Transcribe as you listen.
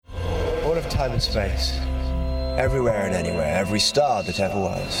of time and space. Everywhere and anywhere, every star that ever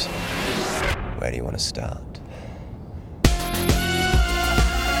was. Where do you want to start?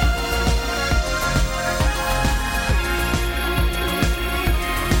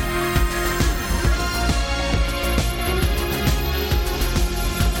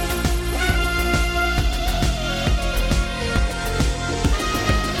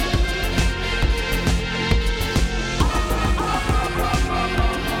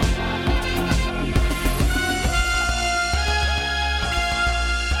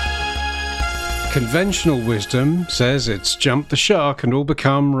 Conventional wisdom says it's jumped the shark and all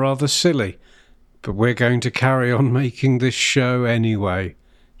become rather silly. But we're going to carry on making this show anyway.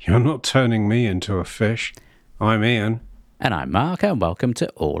 You're not turning me into a fish. I'm Ian. And I'm Mark, and welcome to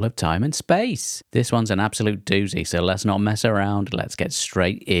All of Time and Space. This one's an absolute doozy, so let's not mess around. Let's get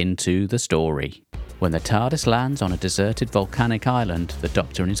straight into the story. When the TARDIS lands on a deserted volcanic island, the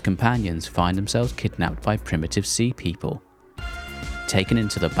Doctor and his companions find themselves kidnapped by primitive sea people. Taken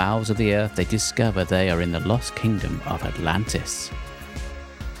into the bowels of the earth, they discover they are in the lost kingdom of Atlantis.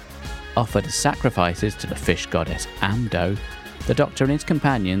 Offered as sacrifices to the fish goddess Amdo, the Doctor and his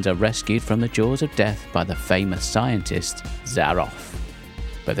companions are rescued from the jaws of death by the famous scientist Zaroff.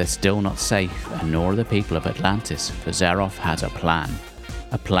 But they're still not safe, and nor are the people of Atlantis, for Zaroff has a plan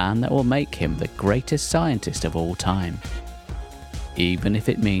that will make him the greatest scientist of all time, even if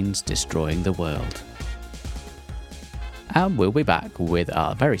it means destroying the world. And we'll be back with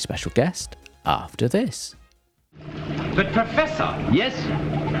our very special guest after this. But Professor... Yes?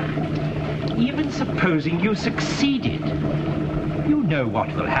 Even supposing you succeeded, you know what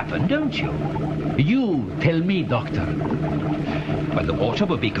will happen, don't you? You tell me, Doctor. Well, the water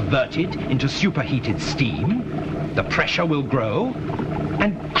will be converted into superheated steam, the pressure will grow,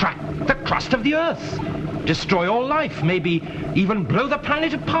 and crack the crust of the Earth. Destroy all life, maybe even blow the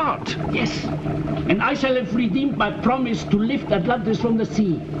planet apart. Yes. And I shall have redeemed my promise to lift Atlantis from the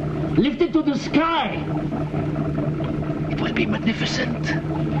sea. Lift it to the sky. It will be magnificent.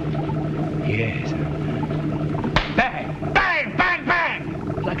 Yes. Bang! Bang! Bang!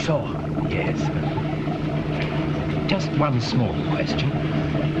 Bang! Like so. Yes. Just one small question.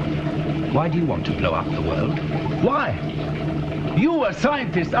 Why do you want to blow up the world? Why? You, a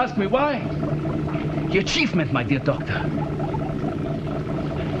scientist, ask me why? The achievement, my dear Doctor.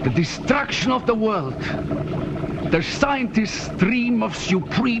 The destruction of the world. The scientist's dream of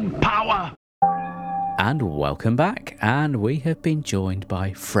supreme power. And welcome back. And we have been joined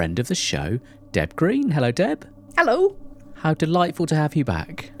by friend of the show, Deb Green. Hello, Deb. Hello. How delightful to have you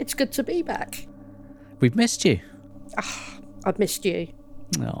back. It's good to be back. We've missed you. I've missed you.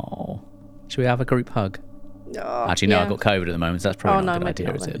 Oh. Should we have a group hug? Oh, Actually, no, I've got COVID at the moment, so that's probably not a good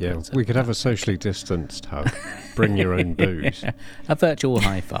idea, is it? Yeah, we could have a socially distanced hug. Bring your own booze. A virtual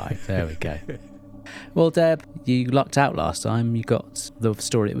high five. There we go. Well, Deb, you lucked out last time. You got the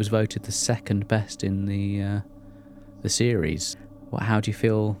story that was voted the second best in the series. How do you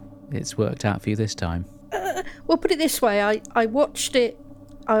feel it's worked out for you this time? Well, put it this way. I watched it.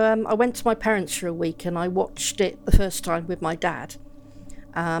 I went to my parents for a week and I watched it the first time with my dad.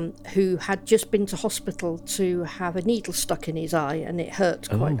 Who had just been to hospital to have a needle stuck in his eye, and it hurt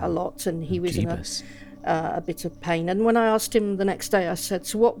quite a lot, and he was in a bit of pain. And when I asked him the next day, I said,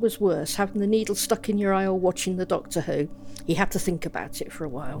 so what was worse, having the needle stuck in your eye or watching the Doctor Who? He had to think about it for a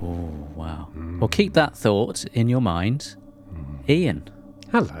while. Oh, wow. Well, keep that thought in your mind. Ian.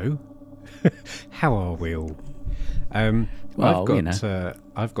 Hello. How are we all? Well,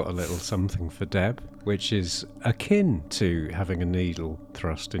 I've got a little something for Deb, which is akin to having a needle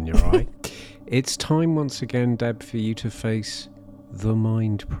thrust in your eye. It's time once again, Deb, for you to face the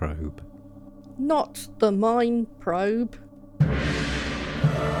Mind Probe. Not the Mind Probe.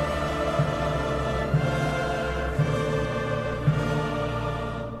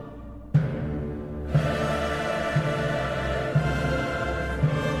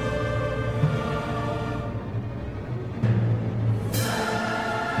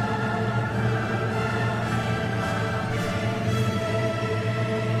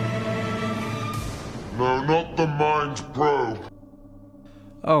 No, not the Mind Probe.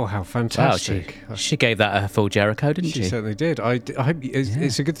 Oh, how fantastic. Wow, she gave that a full Jericho, didn't she? She certainly did. I hope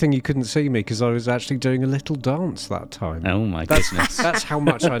it's a good thing you couldn't see me, because I was actually doing a little dance that time. Oh, my goodness. That's how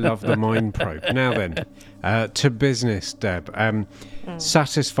much I love the Mind Probe. Now then, to business, Deb.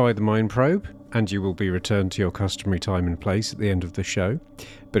 Satisfy the Mind Probe, and you will be returned to your customary time and place at the end of the show.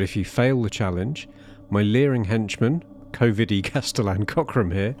 But if you fail the challenge, my leering henchman, Covidi Castellan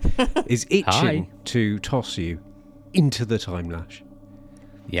Cockram here, is itching to toss you into the time lash.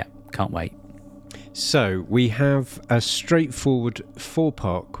 Yeah, can't wait. So we have a straightforward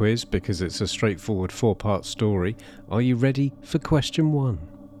 4-part quiz because it's a straightforward 4-part story. Are you ready for question 1?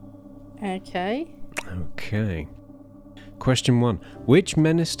 Okay. Okay. Question 1. Which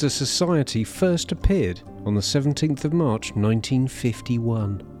menace to society first appeared on the 17th of March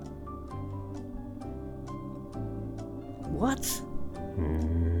 1951? What?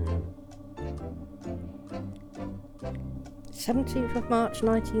 17th of March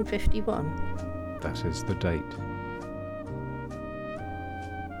 1951. That is the date.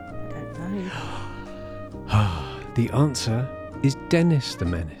 Don't know. The answer is Dennis the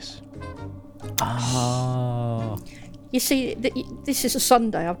Menace. Oh. You see, this is a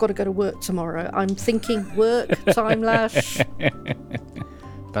Sunday. I've got to go to work tomorrow. I'm thinking work, time lash.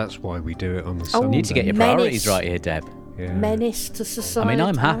 That's why we do it on the Oh, Sunday. You need to get your Menace. priorities right here, Deb. Yeah. Menace to I society. mean,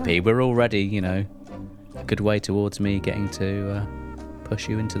 I'm happy. We're already, a good way towards me getting to push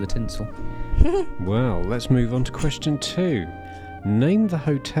you into the tinsel. Well, let's move on to question 2. Name the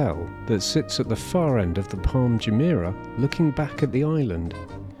hotel that sits at the far end of the Palm Jumeirah, looking back at the island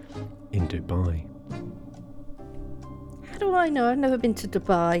in Dubai. How do I know? I've never been to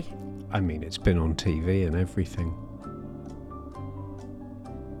Dubai. I mean, it's been on TV and everything.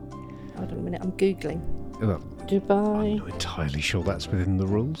 Hold on a minute, I'm Googling. Well, Dubai. I'm not entirely sure that's within the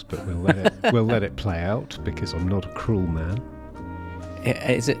rules, but we'll let it play out because I'm not a cruel man.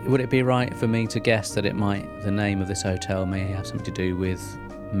 Would it be right for me to guess that the name of this hotel may have something to do with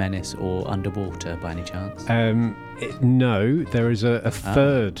menace or underwater by any chance? No, there is a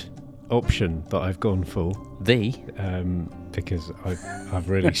third option that I've gone for. Because I've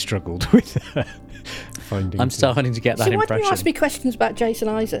really struggled with finding. I'm starting to get that So why impression. do you ask me questions about Jason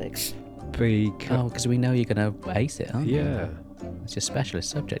Isaacs? Because we know you're going to ace it, aren't you? Yeah. It's your specialist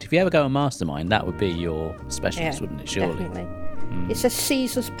subject. If you ever go on Mastermind, that would be your specialist, wouldn't it, surely? Definitely. It says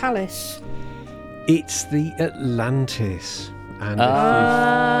Caesar's Palace. It's the Atlantis. And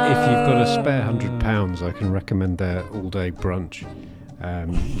if you've got a spare £100, I can recommend their all-day brunch.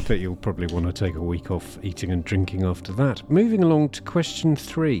 But you'll probably want to take a week off eating and drinking after that. Moving along to question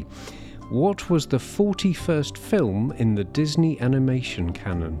 3. What was the 41st film in the Disney animation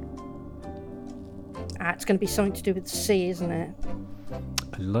canon? It's going to be something to do with the sea, isn't it?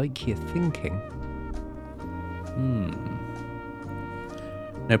 I like your thinking.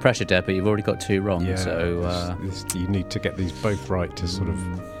 No pressure, Deb, but you've already got 2 wrong, so... you need to get these both right to sort of...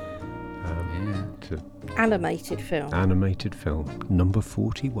 to Animated film. animated film. Number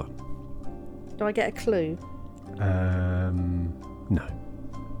 41. Do I get a clue? No.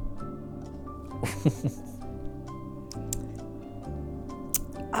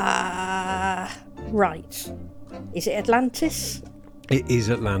 Right. Is it Atlantis? It is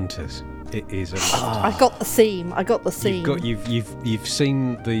Atlantis. It is Atlantis. I got the theme. You've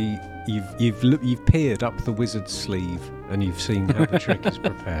seen the you've peered up the wizard's sleeve and you've seen how the trick is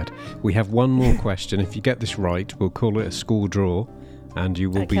prepared. We have one more question. If you get this right, we'll call it a score draw, and you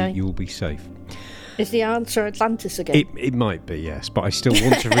will be safe. Is the answer Atlantis again? It might be, yes, but I still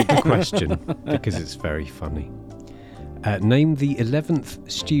want to read the question because it's very funny. Name the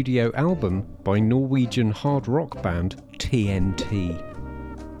 11th studio album by Norwegian hard rock band TNT.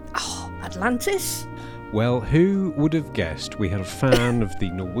 Atlantis? Well, who would have guessed we had a fan of the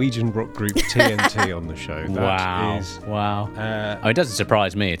Norwegian rock group TNT on the show? Wow. It doesn't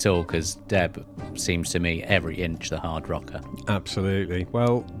surprise me at all because Deb seems to me every inch the hard rocker. Absolutely.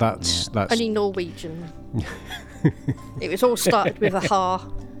 Well, that's Only Norwegian. It was all started with a ha.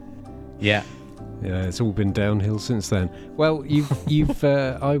 Yeah. Yeah, it's all been downhill since then. Well, you've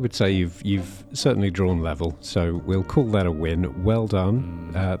I would say you've certainly drawn level, so we'll call that a win. Well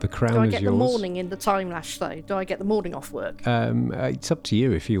done. The crown is yours. Do I get the morning in the time lash though? Do I get the morning off work? It's up to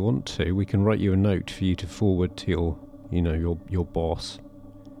you if you want to. We can write you a note for you to forward to your boss.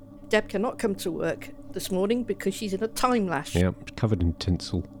 Deb cannot come to work this morning because she's in a time lash. Yep, covered in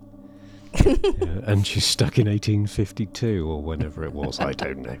tinsel. Yeah, and she's stuck in 1852 or whenever it was. I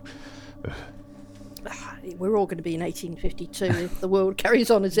don't know. We're all going to be in 1852 if the world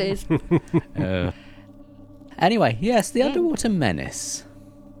carries on as is. Anyway, yes, the underwater menace.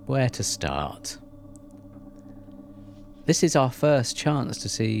 Where to start? This is our first chance to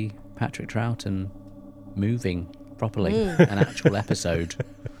see Patrick Troughton moving properly, an actual episode,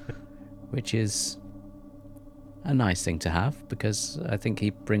 which is a nice thing to have because I think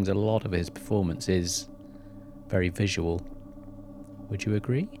he brings a lot of his performances very visual. Would you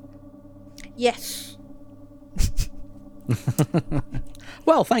agree? Yes.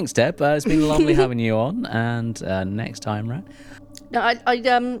 Well, thanks, Deb. It's been lovely having you on, and next time round. No,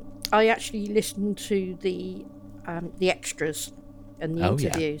 I actually listened to the extras and the Oh, yeah.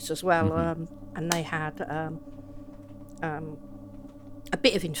 interviews as well. And they had a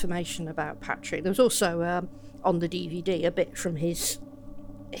bit of information about Patrick. There was also on the DVD a bit from his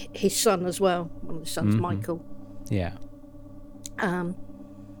son as well, one of the sons, Michael. Yeah.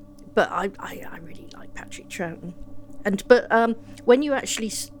 But I really like Patrick Troughton. But when you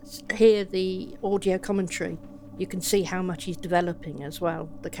actually hear the audio commentary, you can see how much he's developing as well,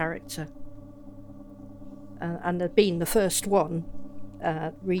 the character. And being the first one,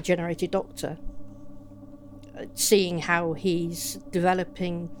 regenerated Doctor, seeing how he's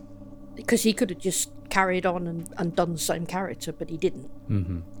developing, because he could have just carried on and done the same character, but he didn't.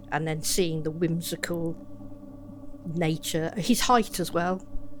 And then seeing the whimsical nature, his height as well,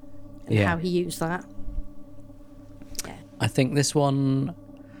 and how he used that. I think this one,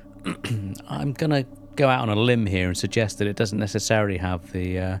 I'm going to go out on a limb here and suggest that it doesn't necessarily have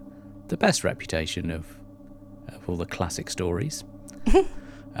the best reputation of all the classic stories.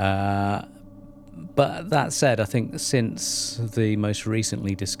 But that said, I think since the most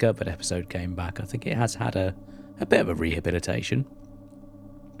recently discovered episode came back, I think it has had a bit of a rehabilitation.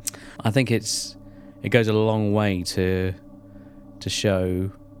 I think it goes a long way to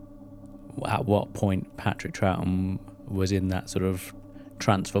show at what point Patrick Troughton was in that sort of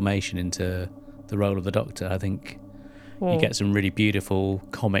transformation into the role of the Doctor. I think you get some really beautiful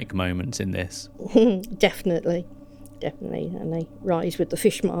comic moments in this. Definitely, and they rise with the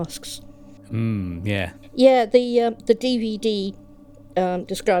fish masks. Yeah. Yeah, the DVD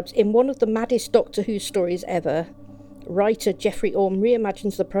describes, in one of the maddest Doctor Who stories ever, writer Jeffrey Orme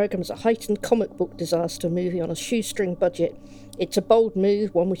reimagines the programme as a heightened comic book disaster movie on a shoestring budget. It's a bold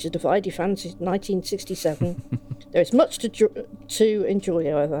move, one which has divided fans since 1967. There is much to enjoy,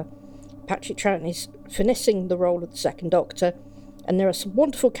 however. Patrick Troughton is finessing the role of the Second Doctor, and there are some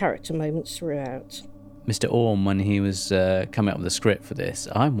wonderful character moments throughout. Mr. Orme, when he was coming up with the script for this,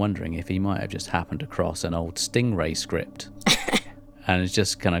 I'm wondering if he might have just happened across an old Stingray script and has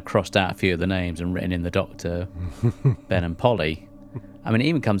just kind of crossed out a few of the names and written in the Doctor, Ben and Polly. I mean, it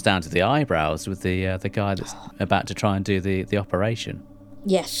even comes down to the eyebrows with the guy that's about to try and do the operation.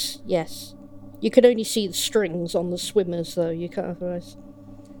 Yes. You can only see the strings on the swimmers, though. You can't otherwise.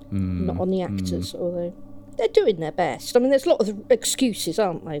 Not on the actors, although they're doing their best. I mean, there's a lot of excuses,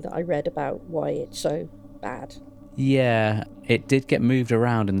 aren't they, that I read about why it's so bad. Yeah, it did get moved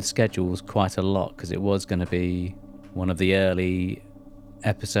around in the schedules quite a lot because it was going to be one of the early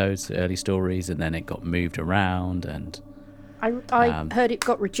episodes, early stories, and then it got moved around. And I heard it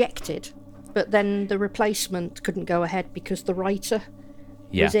got rejected, but then the replacement couldn't go ahead because the writer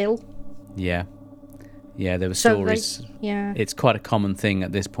was ill. Yeah, there were stories. Yeah. It's quite a common thing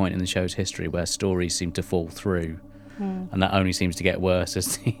at this point in the show's history where stories seem to fall through, and that only seems to get worse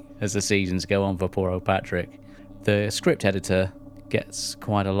as the seasons go on for poor old Patrick. The script editor gets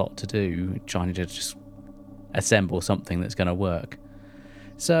quite a lot to do trying to just assemble something that's going to work.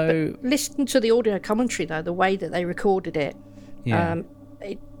 So listen to the audio commentary, though, the way that they recorded it.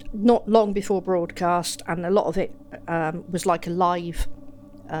 Not long before broadcast, and a lot of it was like a live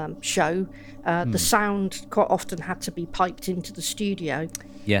show. The sound quite often had to be piped into the studio.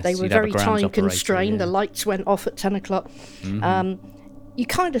 Yes, they were very time constrained. The lights went off at 10 o'clock. You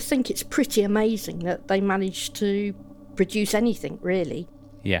kind of think it's pretty amazing that they managed to produce anything, really.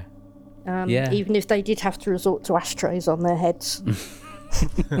 Yeah. Even if they did have to resort to ashtrays on their heads.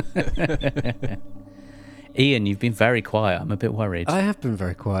 Ian, you've been very quiet. I'm a bit worried. I have been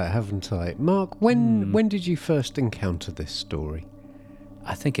very quiet, haven't I? Mark, when did you first encounter this story?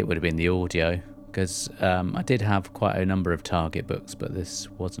 I think it would have been the audio, because I did have quite a number of Target books, but this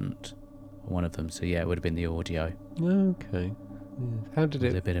wasn't one of them. So yeah, it would have been the audio. Okay. How did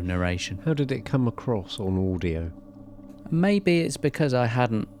With a bit of narration. How did it come across on audio? Maybe it's because I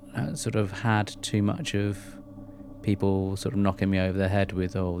hadn't sort of had too much of people sort of knocking me over the head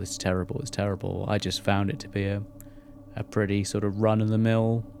with, oh, this is terrible, it's terrible. I just found it to be a pretty sort of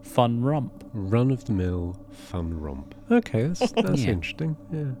run-of-the-mill fun romp. Run-of-the-mill fun romp. Okay, that's interesting.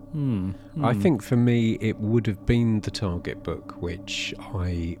 Yeah. I think for me it would have been the Target book, which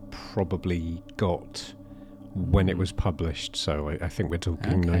I probably got when it was published. So I think we're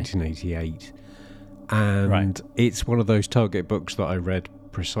talking 1988. And it's one of those Target books that I read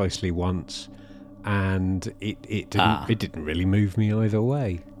precisely once, and it didn't really move me either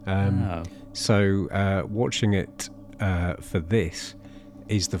way. So watching it for this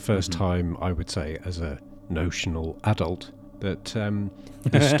is the first time, I would say, as a notional adult, that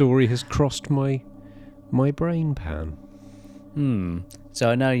the story has crossed my brain pan. So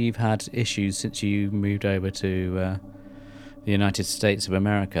I know you've had issues since you moved over to the United States of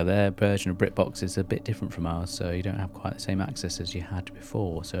America, their version of BritBox is a bit different from ours, so you don't have quite the same access as you had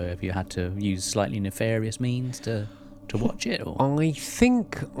before. So have you had to use slightly nefarious means to watch it? Or? I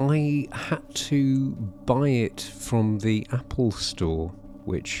think I had to buy it from the Apple Store,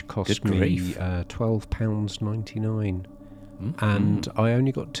 which cost me £12.99. And I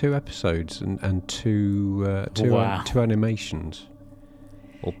only got 2 episodes and two animations.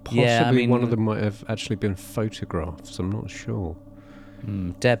 Or possibly one of them might have actually been photographs. I'm not sure.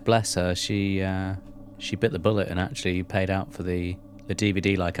 Deb, bless her, she bit the bullet and actually paid out for the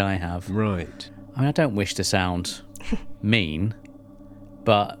DVD like I have. Right. I mean, I don't wish to sound mean,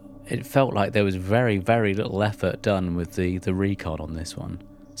 but it felt like there was very, very little effort done with the recon on this one.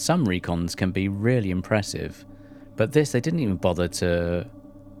 Some recons can be really impressive, but this, they didn't even bother to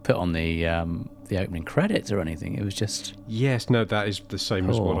put on the opening credits or anything. It was just... Yes, no, that is the same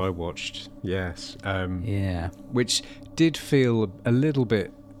as what I watched. Yes. Yeah. Which did feel a little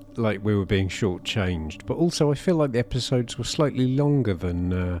bit like we were being shortchanged, but also I feel like the episodes were slightly longer than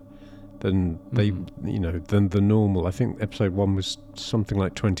the normal. I think episode 1 was something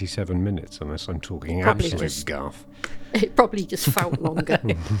like 27 minutes, unless I'm talking absolute guff. It probably just felt longer.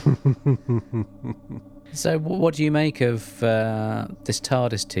 So what do you make of this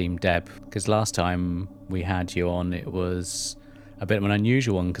TARDIS team, Deb? Because last time we had you on, it was a bit of an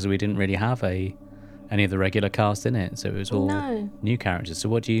unusual one because we didn't really have any of the regular cast in it, so it was all new characters. So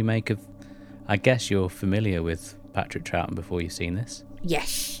what do you make of... I guess you're familiar with Patrick Troughton before you've seen this?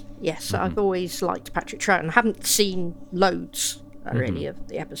 Yes. I've always liked Patrick Troughton. I haven't seen loads, really, of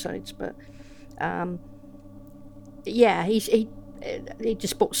the episodes, but he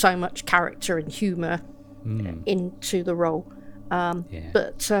just brought so much character and humour into the role.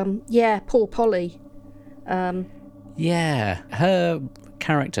 But poor Polly. Her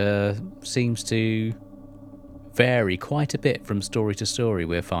character seems to vary quite a bit from story to story,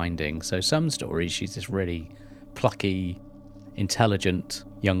 we're finding. So some stories she's this really plucky, intelligent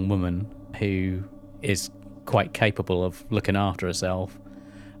young woman who is quite capable of looking after herself,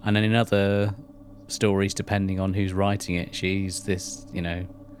 and then in other stories, depending on who's writing it, she's this,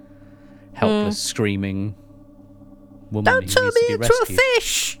 helpless, screaming woman. Don't turn me into a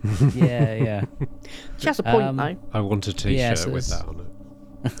fish! Yeah. She has a point, though. I want a t-shirt with that on it.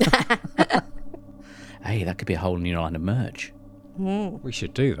 Hey, that could be a whole new line of merch. We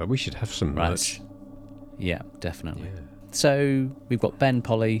should do that. We should have some merch. Yeah, definitely. Yeah. So we've got Ben,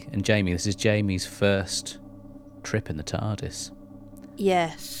 Polly, and Jamie. This is Jamie's first trip in the TARDIS.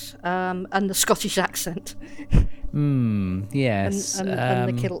 Yes, and the Scottish accent. Yes.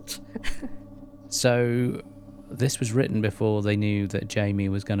 And the kilt. So this was written before they knew that Jamie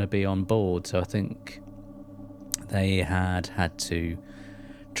was going to be on board, so I think they had to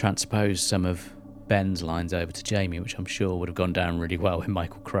transpose some of Ben's lines over to Jamie, which I'm sure would have gone down really well with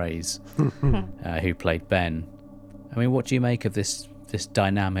Michael Craze, who played Ben. I mean, what do you make of this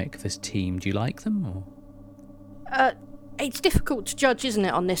dynamic, this team? Do you like them? Or? It's difficult to judge, isn't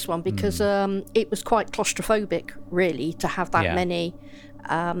it, on this one, because it was quite claustrophobic, really, to have that many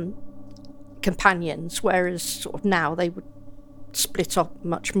companions, whereas sort of now they would split up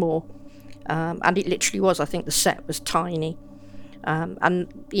much more. And it literally was, I think the set was tiny. And,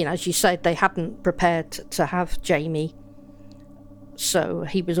 as you said, they hadn't prepared to have Jamie, so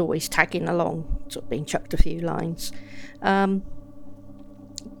he was always tagging along, sort of being chucked a few lines. But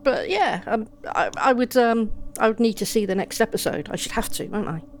yeah, I would need to see the next episode. I should have to, won't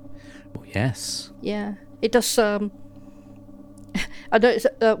I? Well, yes. Yeah, it does. I know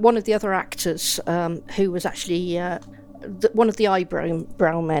one of the other actors who was actually one of the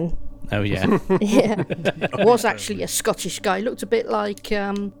eyebrow men. Oh yeah. Yeah, was actually a Scottish guy. Looked a bit like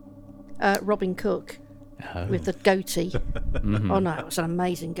Robin Cook with the goatee. Oh no, it was an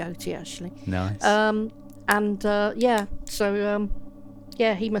amazing goatee actually. Nice.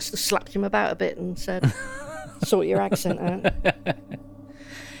 He must have slapped him about a bit and said, "Sort your accent out."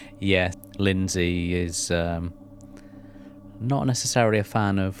 Yeah, Lindsay is not necessarily a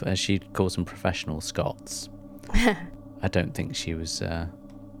fan of, as she calls them, professional Scots. I don't think she was the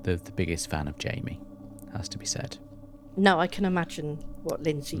biggest fan of Jamie, has to be said. No, I can imagine what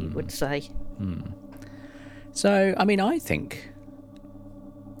Lindsay would say. So, I mean, I think,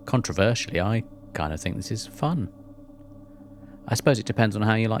 controversially, I kind of think this is fun. I suppose it depends on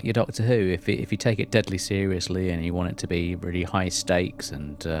how you like your Doctor Who. If you take it deadly seriously and you want it to be really high stakes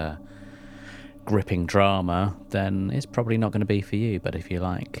and gripping drama, then it's probably not going to be for you. But if you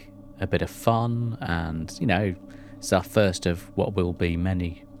like a bit of fun and, it's our first of what will be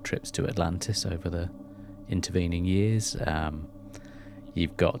many trips to Atlantis over the intervening years.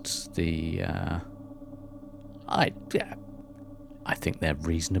 You've got the I think they're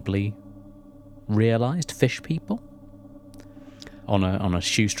reasonably realised fish people on a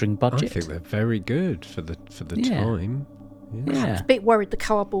shoestring budget. I think they're very good for the Yeah. time. Yeah. A bit worried the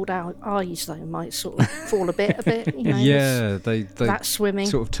cardboard eyes though might sort of fall a bit. You know, Yeah, they that swimming.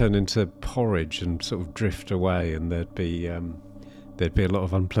 sort of turn into porridge and sort of drift away, and there'd be a lot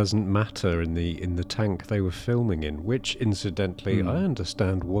of unpleasant matter in the tank they were filming in, which incidentally I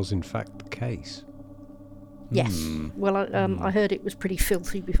understand was in fact the case. Yes. Well, I heard it was pretty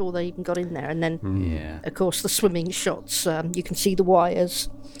filthy before they even got in there, and then Yeah. of course the swimming shots. You can see the wires,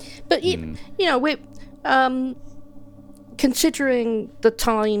 but you know we're. Considering the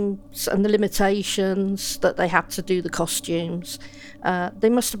times and the limitations that they had to do the costumes, they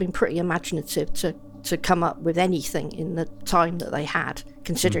must have been pretty imaginative to come up with anything in the time that they had,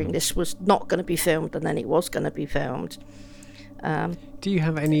 considering this was not going to be filmed and then it was going to be filmed. Do you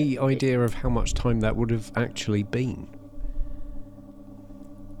have any idea of how much time that would have actually been?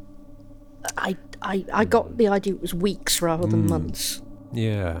 I got the idea it was weeks rather than months.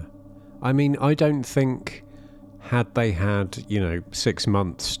 Yeah. I mean, I don't think had they had, 6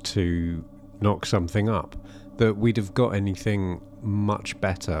 months to knock something up, that we'd have got anything much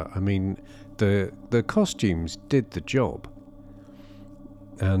better. I mean, the costumes did the job.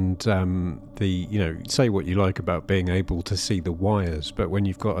 And say what you like about being able to see the wires, but when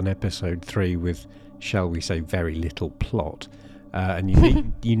you've got an episode 3 with, shall we say, very little plot, and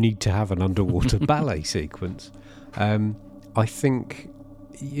you need to have an underwater ballet sequence, I think,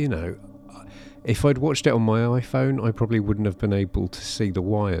 if I'd watched it on my iPhone, I probably wouldn't have been able to see the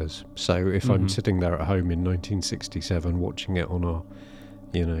wires. So if I'm sitting there at home in 1967 watching it on our,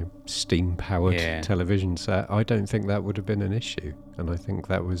 steam-powered television set, I don't think that would have been an issue. And I think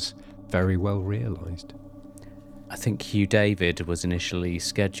that was very well realised. I think Hugh David was initially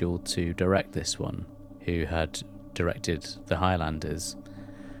scheduled to direct this one, who had directed The Highlanders,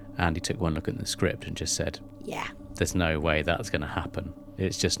 and he took one look at the script and just said, Yeah. there's no way that's going to happen.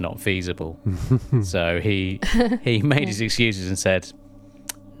 It's just not feasible. So he made his excuses and said,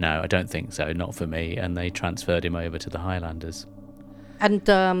 no, I don't think so, not for me. And they transferred him over to The Highlanders. And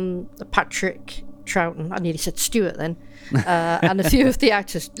Patrick Troughton, I nearly said Stewart then, and a few of the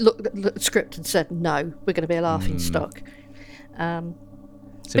actors looked at the script and said, no, we're going to be a laughing stock. So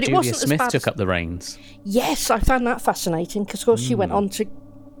but Julia Smith took up the reins. Yes, I found that fascinating because, of course, she went on to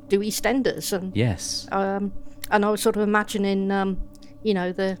do EastEnders. And, yes. And I was sort of imagining,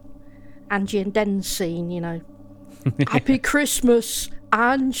 the Angie and Den scene, Happy Christmas,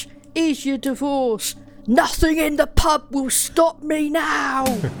 Ange, here's your divorce. Nothing in the pub will stop me now.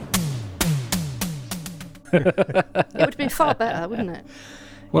 It would have been far better, wouldn't it?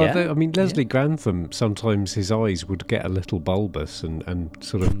 Well, Yeah. Leslie Grantham, sometimes his eyes would get a little bulbous and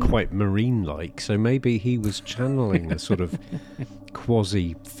sort of quite marine-like, so maybe he was channeling a sort of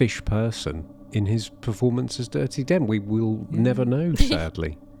quasi-fish person in his performance as Dirty Den. We will never know,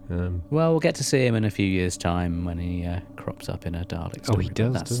 sadly. Well, we'll get to see him in a few years' time when he crops up in a Dalek story. he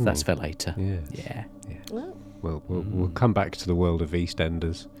does, doesn't That's he? for later. Yeah. Yeah. Well, we'll come back to the world of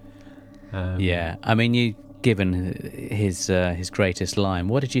EastEnders. Yeah. I mean, given his greatest line,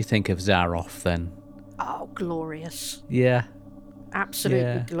 what did you think of Zaroff then? Oh, glorious. Yeah.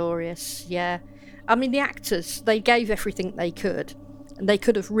 Absolutely glorious, yeah. I mean, the actors, they gave everything they could, and they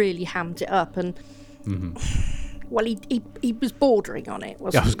could have really hammed it up, and well, he was bordering on it,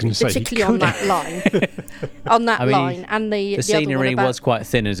 wasn't I was going to say, particularly on that line. On that line, and the other scenery one about, was quite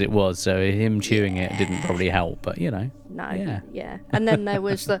thin as it was, so him chewing it didn't probably help, but, No, Yeah. And then there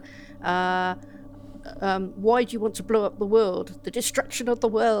was the... why do you want to blow up the world? The destruction of the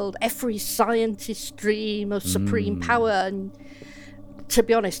world, every scientist's dream of supreme power. And to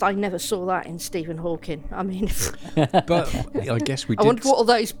be honest, I never saw that in Stephen Hawking. I mean, But I guess we I did... wonder what all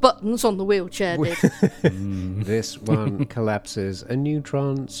those buttons on the wheelchair did. This one collapses a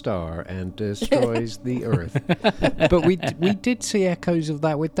neutron star and destroys the Earth. But we did see echoes of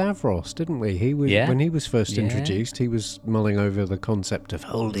that with Davros, didn't we? He was Yeah. when he was first Yeah. introduced, he was mulling over the concept of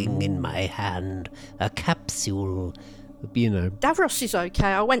holding in my hand a capsule. Davros is okay.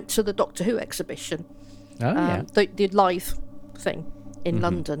 I went to the Doctor Who exhibition, Oh, yeah. the live thing in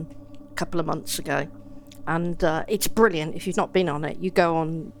London a couple of months ago, and it's brilliant. If you've not been on it, you go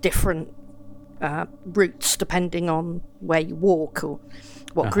on different routes depending on where you walk or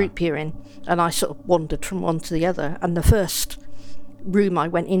what group you're in, and I sort of wandered from one to the other, and the first room I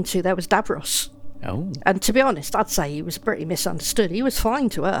went into, there was Davros. Oh, And to be honest, I'd say he was pretty misunderstood. He was fine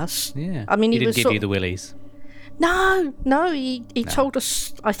to us. yeah. I mean, he he didn't was give sort you of- the willies. No, he told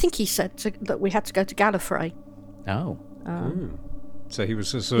us, I think he said that we had to go to Gallifrey. Oh. So he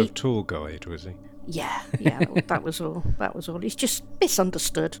was a sort of tour guide, was he? Yeah, that was all. That was all. He's just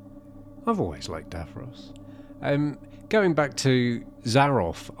misunderstood. I've always liked Davros. Going back to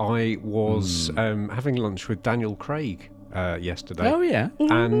Zaroff, I was having lunch with Daniel Craig yesterday. Oh, yeah.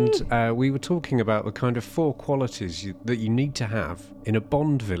 And we were talking about the kind of 4 qualities that you need to have in a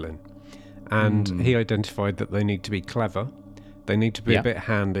Bond villain. And he identified that they need to be clever. They need to be a bit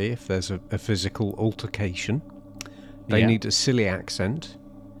handy if there's a physical altercation. They need a silly accent.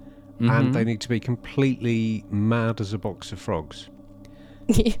 And they need to be completely mad as a box of frogs.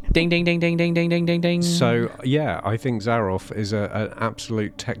 Ding, ding, ding, ding, ding, ding, ding, ding, ding. So, yeah, I think Zaroff is an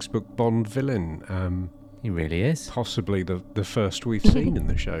absolute textbook Bond villain. He really is. Possibly the first we've seen in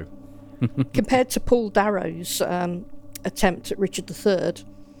the show. Compared to Paul Darrow's attempt at Richard III,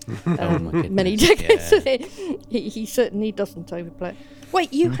 Oh, my goodness. many decades, he certainly doesn't overplay it.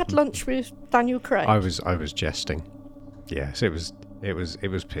 Wait, you had lunch with Daniel Craig? I was jesting. Yes, it was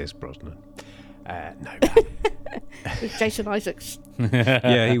Pierce Brosnan. No. With Jason Isaacs.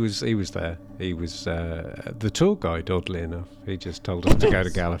 Yeah, he was there. He was the tour guide, oddly enough. He just told us to go to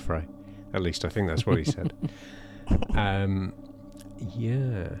Gallifrey. At least I think that's what he said.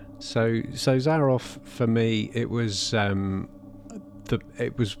 Yeah. So Zaroff, for me, it was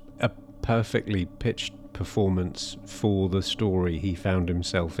it was a perfectly pitched performance for the story he found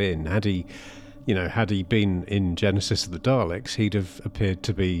himself in. Had he been in Genesis of the Daleks, he'd have appeared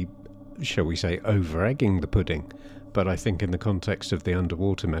to be, shall we say, over-egging the pudding. But I think in the context of the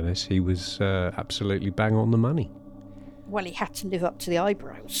Underwater Menace, he was absolutely bang on the money. Well, he had to live up to the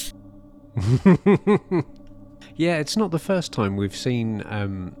eyebrows. Yeah, it's not the first time we've seen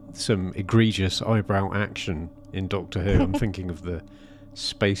some egregious eyebrow action in Doctor Who. I'm thinking of the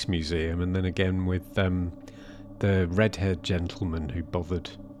Space Museum, and then again with the red-haired gentleman who bothered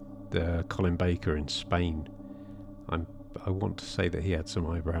Colin Baker in Spain. I want to say that he had some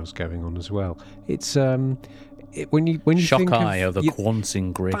eyebrows going on as well. It's when you Shock think Eye of the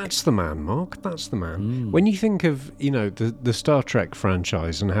Quonsing Grig. That's the man, Mark. That's the man. When you think of the Star Trek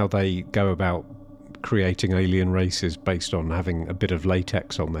franchise and how they go about creating alien races based on having a bit of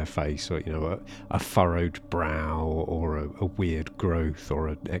latex on their face, or a furrowed brow, or a weird growth, or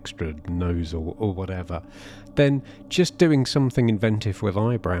an extra nose, or whatever, then just doing something inventive with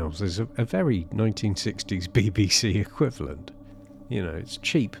eyebrows is a very 1960s BBC equivalent. It's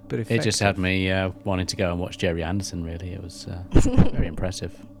cheap but effective. It just had me wanting to go and watch Jerry Anderson, really. It was very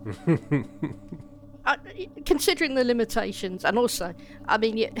impressive. Considering the limitations, and also, I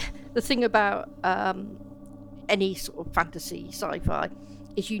mean, the thing about any sort of fantasy sci-fi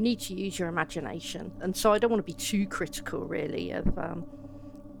is you need to use your imagination, and so I don't want to be too critical, really, of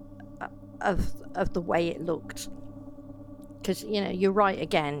the way it looked, because you're right.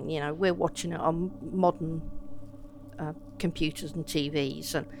 Again, we're watching it on modern computers and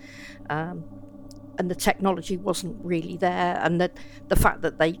TVs, and the technology wasn't really there, and the fact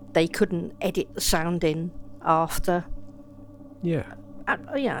that they couldn't edit the sound in after. Yeah.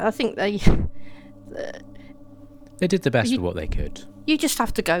 I think they did the best of what they could. You just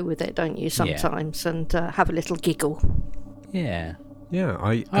have to go with it, don't you, sometimes, and have a little giggle. Yeah. Yeah,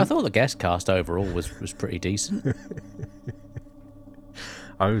 I thought the guest cast overall was pretty decent.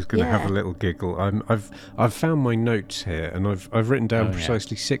 I was going to have a little giggle. I've found my notes here, and I've written down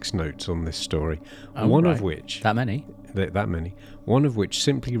precisely 6 notes on this story. One of which that many. That many. One of which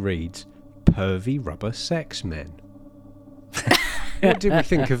simply reads, "Pervy rubber sex men." What did we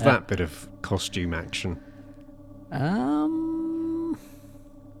think of that bit of costume action? I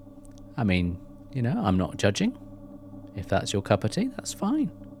mean, I'm not judging. If that's your cup of tea, that's fine.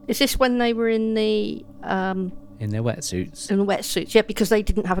 Is this when they were in the in their wetsuits? In the wetsuits, yeah, because they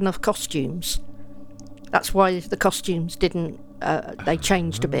didn't have enough costumes. That's why the costumes didn't. They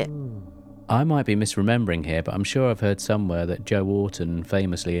changed a bit. I might be misremembering here, but I'm sure I've heard somewhere that Joe Orton,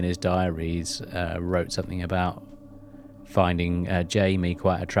 famously in his diaries, wrote something about finding Jamie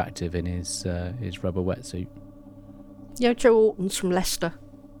quite attractive in his rubber wetsuit. Yeah, Joe Orton's from Leicester.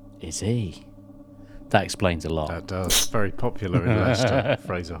 Is he? That explains a lot. That does. Very popular in Leicester.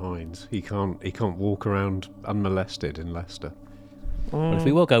 Fraser Hines. He can't walk around unmolested in Leicester. Well, if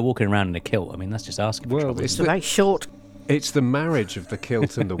we will go walking around in a kilt, I mean, that's just asking for trouble. It's very short. It's the marriage of the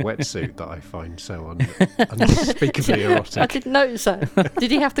kilt and the wetsuit that I find so unspeakably erotic. I didn't notice that.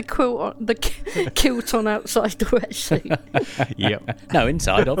 Did he have the kilt on outside the wetsuit? Yep. No,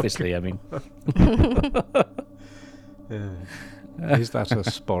 inside, obviously. I mean. Is that a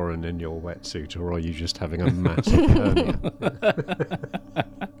sporran in your wetsuit, or are you just having a massive hernia?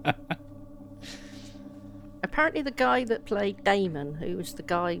 Apparently the guy that played Damon, who was the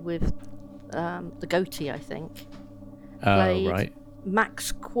guy with the goatee, I think, Right.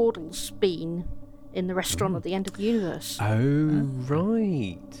 Max Caudle's been in the restaurant at the end of the universe. Oh,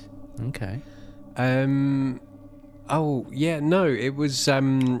 right. Okay. Oh, yeah, no, it was,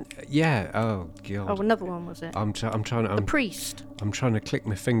 yeah, oh, God. Oh, another one was it? I'm trying to... The priest. I'm trying to click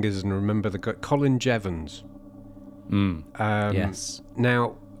my fingers and remember the guy. Colin Jevons. Yes.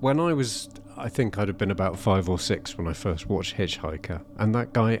 Now, when I think I'd have been about 5 or 6 when I first watched Hitchhiker, and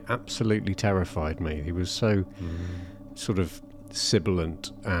that guy absolutely terrified me. He was so sort of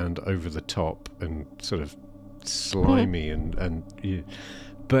sibilant and over the top and sort of slimy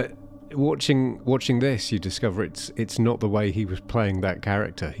but watching this, you discover it's not the way he was playing that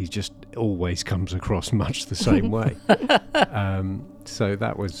character. He just always comes across much the same way. So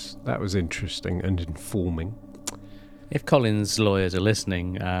that was interesting and informing. If Colin's lawyers are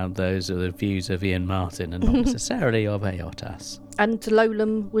listening, those are the views of Ian Martin and not necessarily of Ayotas. And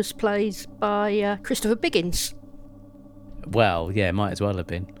Lolam was played by Christopher Biggins. Well, yeah, might as well have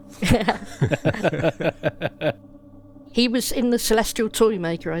been. He was in The Celestial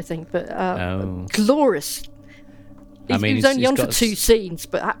Toymaker, I think, but glorious. He was only on for 2 scenes,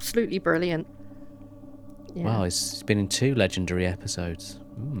 but absolutely brilliant. Yeah. Wow, he's been in 2 legendary episodes.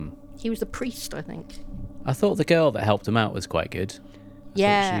 He was the priest, I think. I thought the girl that helped him out was quite good.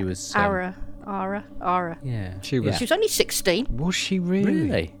 Yeah, she was, Ara. Yeah. She was She was only 16. Was she really?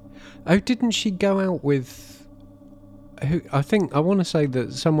 Really? Oh, didn't she go out with... Who? I want to say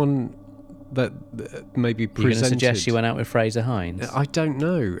that someone that maybe presented... You're going to suggest she went out with Fraser Hines? I don't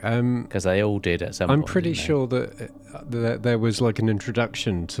know. Because they all did at some point. I'm pretty didn't they? sure that there was like an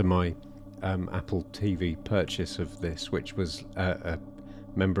introduction to my Apple TV purchase of this, which was a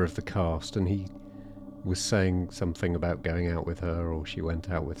member of the cast, and he was saying something about going out with her, or she went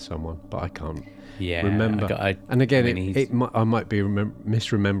out with someone, but I can't remember. I might be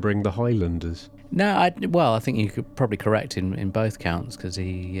misremembering the Highlanders. No, I think you could probably correct in both counts, because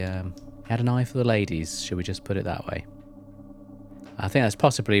he had an eye for the ladies, should we just put it that way? I think that's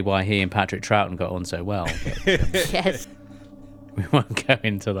possibly why he and Patrick Troughton got on so well. But, Yes. we won't go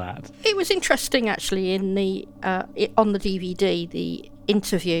into that. It was interesting, actually, in the on the DVD, the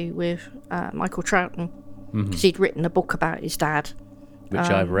interview with Michael Troughton, because he'd written a book about his dad. Which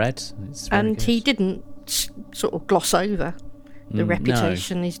I've read. It's very And good. he didn't sort of gloss over the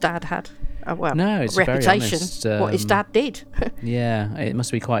reputation his dad had. No, it's a very reputation, honest, what his dad did. Yeah, it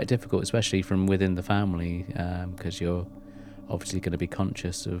must be quite difficult, especially from within the family, because you're obviously going to be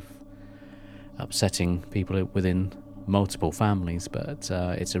conscious of upsetting people within multiple families. But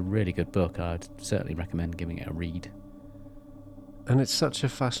it's a really good book. I'd certainly recommend giving it a read. And it's such a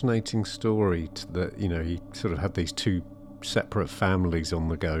fascinating story that, you know, he sort of had these 2 separate families on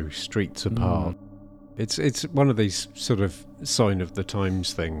the go, streets apart. It's one of these sort of sign of the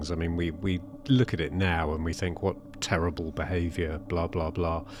times things. I mean, we look at it now and we think, what terrible behaviour, blah blah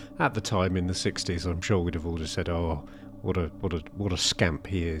blah. At the time in the 60s, I'm sure we'd have all just said, oh, what a scamp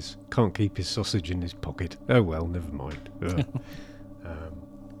he is. Can't keep his sausage in his pocket. Oh well, never mind.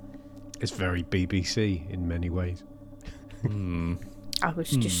 It's very BBC in many ways. I was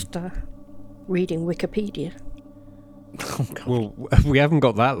just reading Wikipedia. Well, we haven't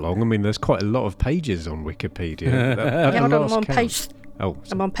got that long. I mean, there's quite a lot of pages on Wikipedia.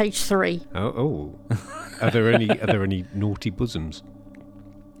 I'm on page 3. Oh. Are there any naughty bosoms?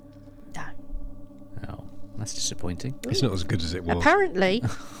 No. Oh, that's disappointing. It's not as good as it was. Apparently,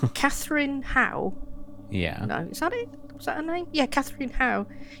 Catherine Howe. Yeah. No, is that it? Was that her name? Yeah, Catherine Howe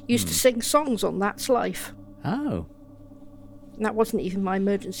used to sing songs on That's Life. Oh. And that wasn't even my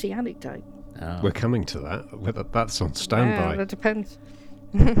emergency anecdote. Oh. We're coming to that. Whether that's on standby. Yeah, that depends.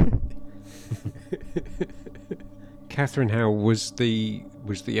 Catherine Howe was the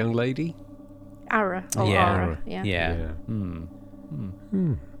young lady. Ara. Oh, Yeah. Ara. Yeah. Yeah.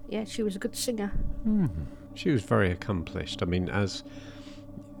 Yeah, she was a good singer. She was very accomplished. I mean, as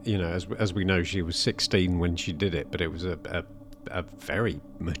you know, as we know, she was 16 when she did it, but it was a very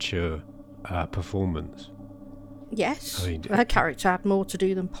mature performance. Yes. I mean, her character had more to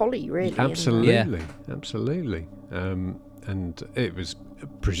do than Polly, really. Absolutely. And it was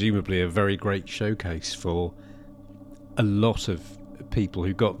presumably a very great showcase for a lot of people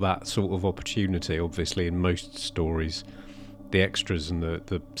who got that sort of opportunity. Obviously, in most stories, the extras and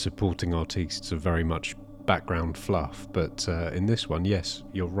the supporting artists are very much background fluff. But in this one, yes,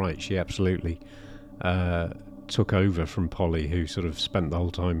 you're right. She absolutely took over from Polly, who sort of spent the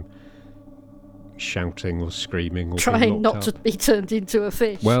whole time shouting or screaming or trying not up. to be turned into a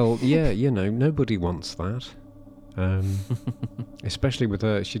fish. Well, yeah, you know, nobody wants that. Especially with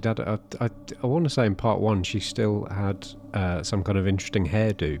her, she did. I want to say in part 1, she still had some kind of interesting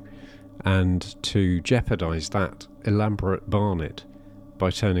hairdo, and to jeopardise that elaborate barnet, by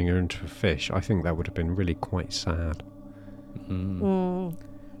turning her into a fish, I think that would have been really quite sad. And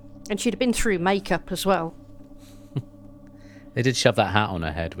she'd have been through makeup as well. They did shove that hat on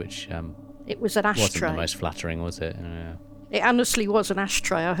her head, which It was an wasn't ashtray. the most flattering, was it? Yeah. It honestly was an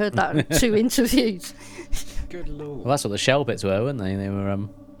ashtray. I heard that in 2 interviews. Good lord. Well, that's what the shell bits were, weren't they? They were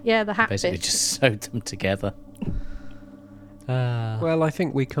Yeah, the hat basically bit. just sewed them together. Well, I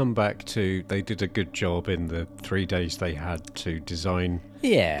think we come back to they did a good job in the 3 days they had to design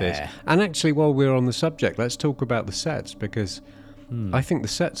Yeah. this. And actually, while we're on the subject, let's talk about the sets, because I think the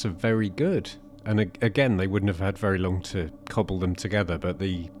sets are very good. And again, they wouldn't have had very long to cobble them together, but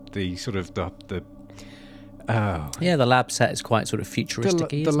the sort of the Yeah, the lab set is quite sort of futuristic.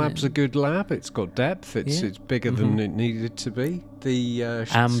 the lab's a good lab. It's got depth. It's bigger than it needed to be. The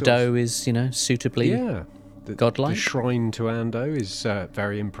Amdo is, suitably. The godlike. shrine to Ando is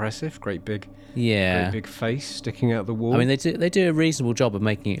very impressive. Great big face sticking out the wall. I mean, they do a reasonable job of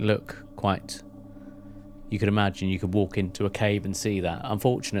making it look quite. You could imagine you could walk into a cave and see that.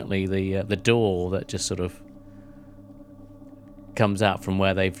 Unfortunately, the door that just sort of comes out from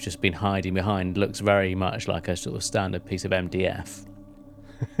where they've just been hiding behind looks very much like a sort of standard piece of MDF,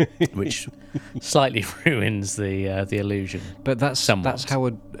 which slightly ruins the illusion. But that's how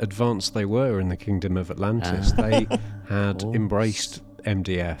advanced they were in the Kingdom of Atlantis. They had embraced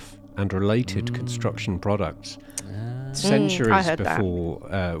MDF and related construction products centuries heard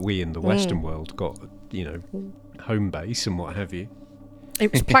before we in the Western world got, home base and what have you.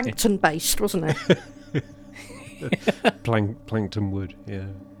 It was plankton based, wasn't it? Plankton wood, yeah.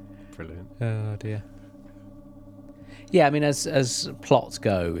 Brilliant. Oh dear. Yeah, I mean, as plots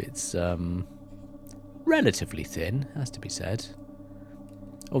go, it's relatively thin, has to be said.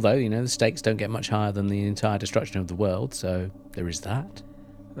 Although, the stakes don't get much higher than the entire destruction of the world, so there is that.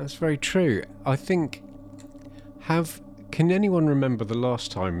 That's very true. I think, can anyone remember the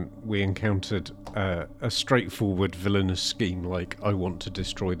last time we encountered a straightforward villainous scheme like, I want to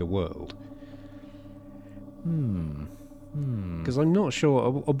destroy the world? Because I'm not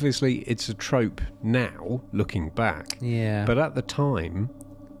sure. Obviously, it's a trope now, looking back. Yeah. But at the time,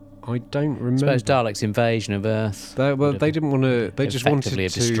 I don't remember. I suppose Dalek's invasion of Earth. They didn't want to. They just wanted to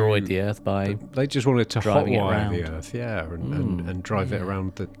have destroyed the Earth by. They just wanted to driving it hotwire the around. Earth, and drive it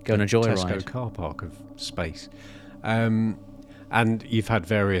around the Go on a joyride. Tesco car park of space. And you've had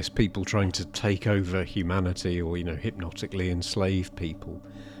various people trying to take over humanity, or hypnotically enslave people.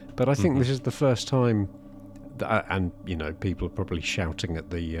 But I think this is the first time. And people are probably shouting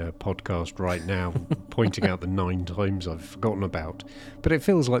at the podcast right now, pointing out the 9 times I've forgotten about. But it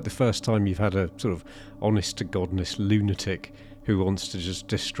feels like the first time you've had a sort of honest-to-godness lunatic who wants to just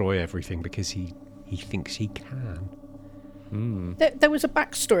destroy everything because he thinks he can. There was a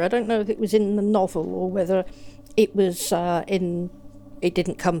backstory. I don't know if it was in the novel or whether it was it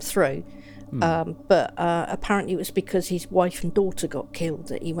didn't come through. But apparently it was because his wife and daughter got killed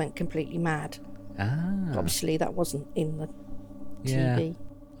that he went completely mad. Obviously, that wasn't in the TV.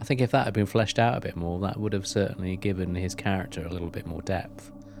 I think if that had been fleshed out a bit more, that would have certainly given his character a little bit more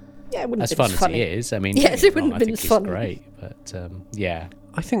depth. Yeah, it wouldn't As have been fun as as funny. he is, I mean, Yes, it wouldn't I have been think as he's funny. great, but yeah.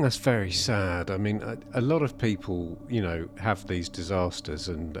 I think that's very sad. I mean, a lot of people, have these disasters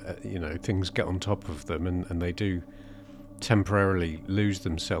and, things get on top of them and they do temporarily lose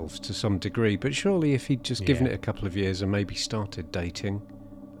themselves to some degree. But surely if he'd just given it a couple of years and maybe started dating,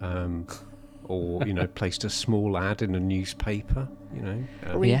 or, placed a small ad in a newspaper,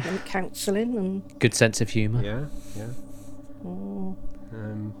 Bereavement counselling and Good sense of humour. Yeah. yeah,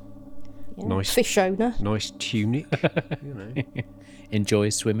 Nice fish owner. Nice tunic,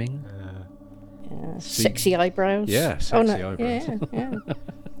 Enjoys swimming. Sexy eyebrows. Yeah, sexy eyebrows. Yeah.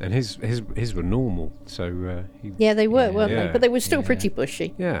 And his were normal, so he. Yeah, they were, weren't Yeah. they? But they were still pretty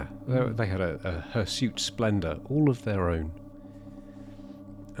bushy. Yeah, they had a hirsute splendour, all of their own.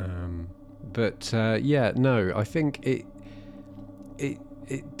 I think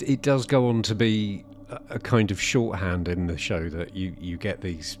it does go on to be a kind of shorthand in the show that you get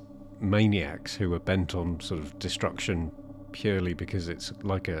these maniacs who are bent on sort of destruction purely because it's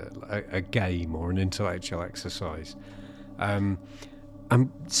like a game or an intellectual exercise.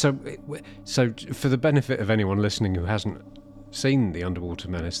 So for the benefit of anyone listening who hasn't seen The Underwater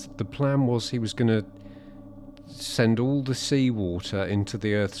Menace, the plan was he was going to send all the seawater into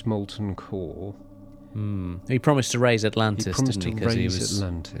the Earth's molten core. He promised to raise Atlantis, He promised didn't he? to 'Cause raise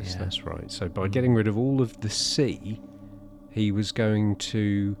Atlantis, that's right. So by getting rid of all of the sea, he was going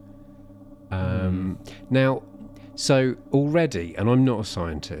to... Now, so already, and I'm not a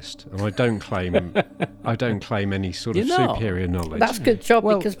scientist, and I don't claim any sort of You're not? superior knowledge. That's a good job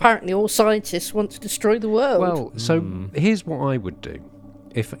Well- because apparently all scientists want to destroy the world. Well, so here's what I would do.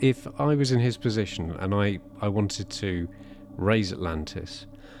 If I was in his position and I wanted to raise Atlantis,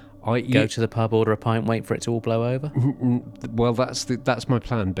 Go to the pub, order a pint, wait for it to all blow over? Well, that's my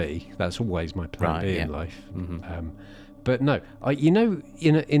plan B. That's always my plan B in life. Mm-hmm. But no,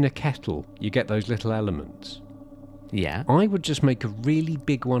 in a kettle, you get those little elements. Yeah. I would just make a really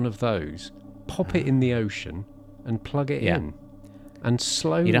big one of those, pop it in the ocean, and plug it in. And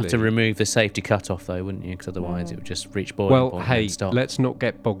slowly... You'd have to remove the safety cut-off, though, wouldn't you? Because otherwise it would just reach boiling point and stop. Let's not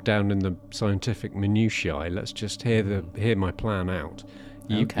get bogged down in the scientific minutiae. Let's just hear my plan out.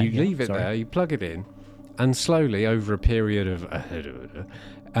 You leave it there, you plug it in, and slowly, over a period of...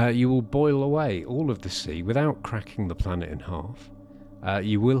 you will boil away all of the sea without cracking the planet in half.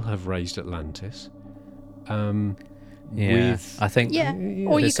 You will have raised Atlantis. I think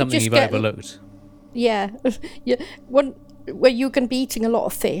or there's something you've overlooked. Yeah. One where you're going to be eating a lot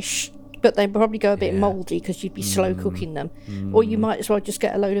of fish, but they probably go a bit mouldy because you'd be slow cooking them. Or you might as well just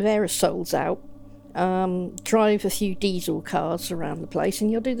get a load of aerosols out, drive a few diesel cars around the place,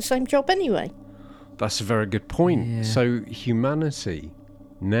 and you'll do the same job anyway. That's a very good point. Yeah. So humanity,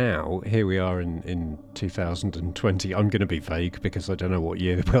 now, here we are in 2020. I'm going to be vague because I don't know what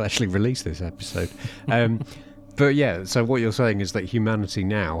year we'll actually release this episode. But yeah, so what you're saying is that humanity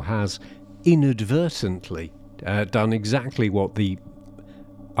now has inadvertently done exactly what the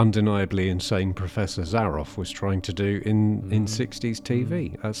undeniably insane Professor Zaroff was trying to do in 60s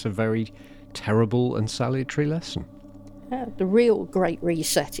TV. That's a very terrible and salutary lesson. Yeah, the real Great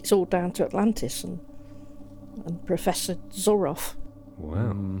Reset, it's all down to Atlantis and Professor Zaroff.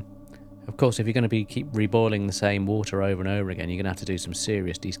 Wow. Of course, if you're going to keep reboiling the same water over and over again, you're going to have to do some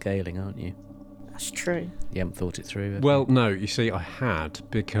serious descaling, aren't you? That's true. You haven't thought it through, have you? No, you see, I had,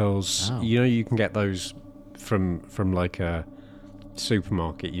 because you can get those from like a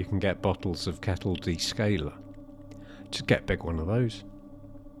supermarket. You can get bottles of kettle descaler. Just get a big one of those.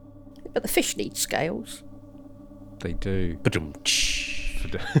 But the fish need scales. They do.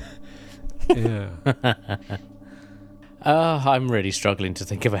 Yeah. I'm really struggling to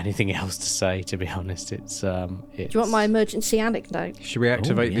think of anything else to say, to be honest. It's Do you want my emergency anecdote? Should we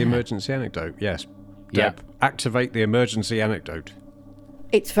activate the emergency anecdote? Yes. Deb, activate the emergency anecdote.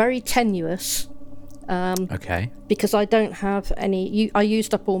 It's very tenuous. Okay. Because I don't have any... I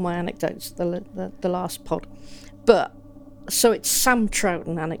used up all my anecdotes the last pod. But, so it's Sam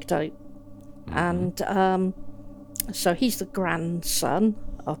Troughton anecdote. Mm-hmm. And so he's the grandson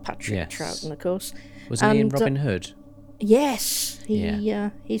of Patrick Troughton, of course. Was he in Robin Hood? Yes. He's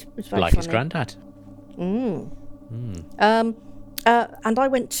very like funny. His granddad. And I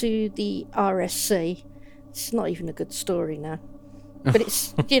went to the RSC. It's not even a good story now. But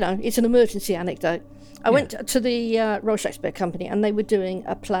it's, it's an emergency anecdote. I went to the Royal Shakespeare Company, and they were doing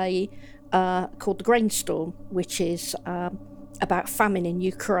a play called The Grainstorm, which is about famine in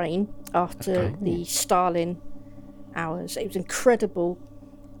Ukraine after the Stalin hours. It was an incredible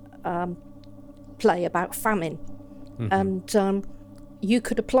play about famine. Mm-hmm. And you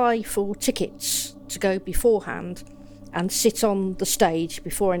could apply for tickets to go beforehand and sit on the stage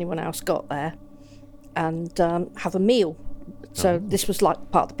before anyone else got there and have a meal. So this was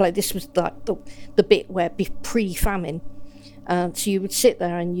like part of the play. This was like the bit where pre-famine. So you would sit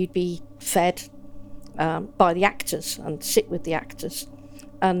there and you'd be fed by the actors and sit with the actors.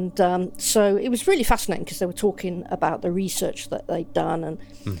 And so it was really fascinating because they were talking about the research that they'd done.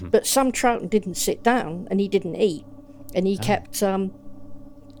 But Sam Troughton didn't sit down and he didn't eat. And he kept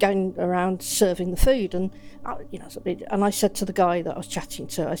going around serving the food. And, and I said to the guy that I was chatting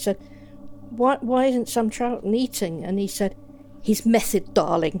to, I said, why isn't Sam Troughton eating? And he said, he's method,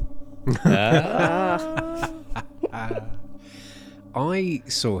 darling. I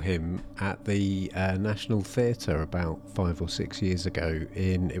saw him at the National Theatre about 5 or 6 years ago.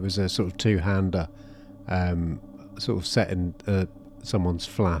 It was a sort of two-hander, sort of set in someone's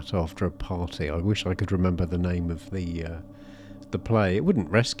flat after a party. I wish I could remember the name of the play. It wouldn't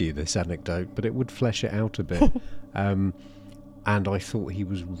rescue this anecdote, but it would flesh it out a bit. And I thought he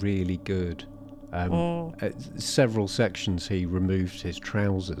was really good. At several sections he removed his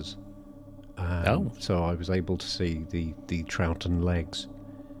trousers. So I was able to see the Troughton legs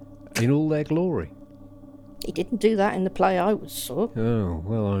in all their glory. He didn't do that in the play I saw. Oh,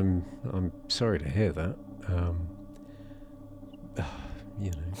 well, I'm sorry to hear that.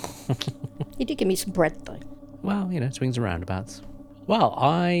 He did give me some bread, though. Well, swings and roundabouts. Well,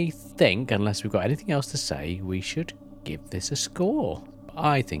 I think, unless we've got anything else to say, we should give this a score.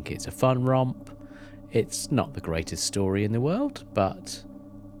 I think it's a fun romp. It's not the greatest story in the world, but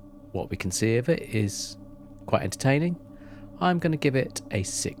what we can see of it is quite entertaining. I'm going to give it a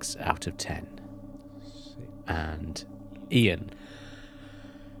 6 out of 10. And Ian?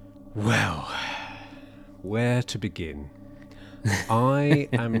 Well, where to begin? I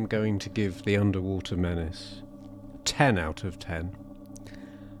am going to give The Underwater Menace 10 out of 10.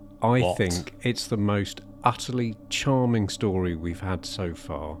 I think it's the most utterly charming story we've had so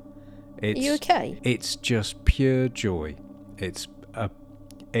far. Are you okay? It's just pure joy. It's a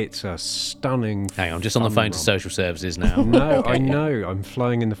stunning... Hang on, I'm just on the phone to social services now. No, I know. I'm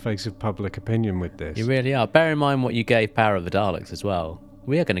flying in the face of public opinion with this. You really are. Bear in mind what you gave Power of the Daleks as well.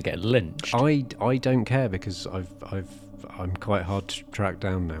 We are going to get lynched. I don't care because I'm quite hard to track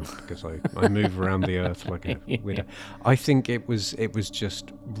down now because I move around the earth like a widow. I think it was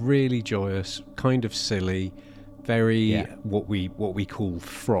just really joyous, kind of silly, very what we call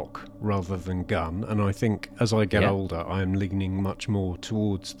frock rather than gun. And I think as I get older, I am leaning much more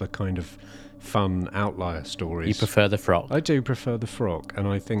towards the kind of fun outlier stories. You prefer the frock? I do prefer the frock, and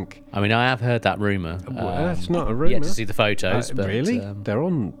I think. I mean, I have heard that rumor. That's not a rumor. Yet to see the photos, but really, they're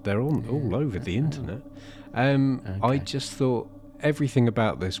on all over the internet. I just thought everything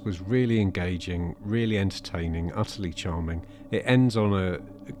about this was really engaging, really entertaining, utterly charming. It ends on a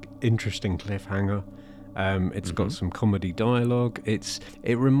interesting cliffhanger. It's got some comedy dialogue. It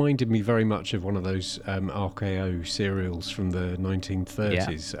reminded me very much of one of those RKO serials from the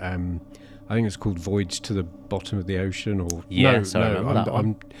 1930s. I think it's called Voyage to the Bottom of the Ocean, or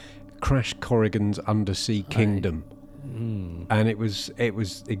I'm Crash Corrigan's Undersea Kingdom. And it was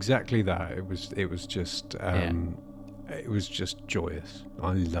exactly that. It was just joyous.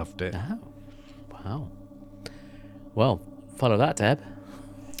 I loved it. Oh. Wow. Well, follow that, Deb.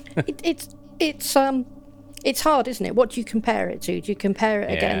 It's hard, isn't it? What do you compare it to? Do you compare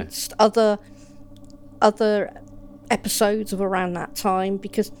it against other episodes of around that time?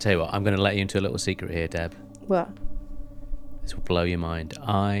 Because tell you what, I'm going to let you into a little secret here, Deb. What? This will blow your mind.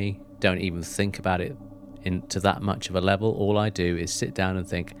 I don't even think about it into that much of a level. All I do is sit down and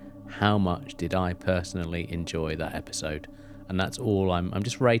think, how much did I personally enjoy that episode? And that's all. I'm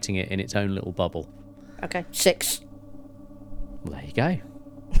just rating it in its own little bubble. Okay, 6. Well, there you go.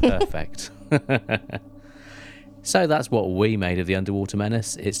 Perfect. So that's what we made of The Underwater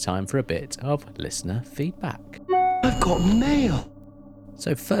Menace. It's time for a bit of listener feedback. I've got mail.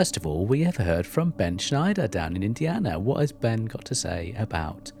 So first of all, we have heard from Ben Schneider down in Indiana. What has Ben got to say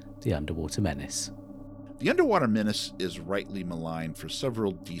about The Underwater Menace? The Underwater Menace is rightly maligned for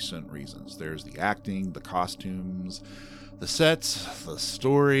several decent reasons. There's the acting, the costumes, the sets, the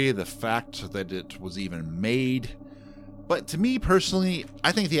story, the fact that it was even made. But to me personally,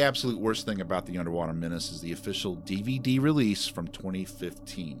 I think the absolute worst thing about The Underwater Menace is the official DVD release from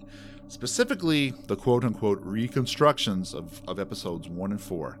 2015. Specifically, the quote-unquote reconstructions of episodes 1 and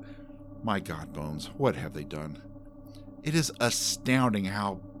 4. My God, Bones, what have they done? It is astounding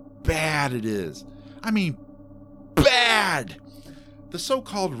how bad it is. I mean, bad! The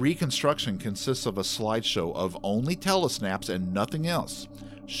so-called reconstruction consists of a slideshow of only telesnaps and nothing else,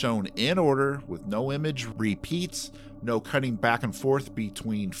 shown in order with no image repeats, no cutting back and forth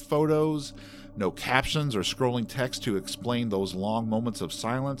between photos, no captions or scrolling text to explain those long moments of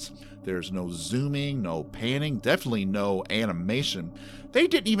silence. There's no zooming, no panning, definitely no animation. They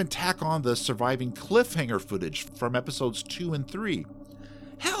didn't even tack on the surviving cliffhanger footage from episodes 2 and 3.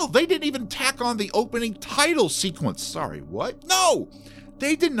 Hell, they didn't even tack on the opening title sequence. Sorry, what? No!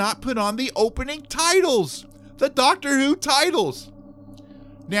 They did not put on the opening titles! The Doctor Who titles!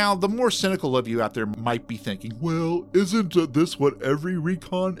 Now, the more cynical of you out there might be thinking, well, isn't this what every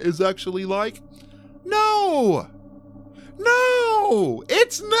recon is actually like? No! No!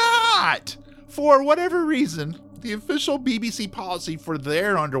 It's not! For whatever reason, the official BBC policy for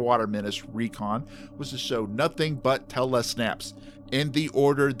their Underwater Menace recon was to show nothing but telesnaps in the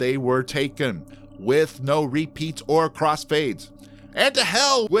order they were taken, with no repeats or crossfades. And to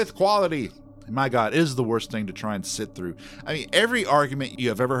hell with quality! My God, it is the worst thing to try and sit through. I mean, every argument you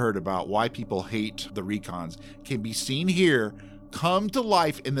have ever heard about why people hate the recons can be seen here come to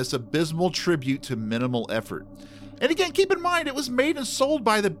life in this abysmal tribute to minimal effort. And again, keep in mind, it was made and sold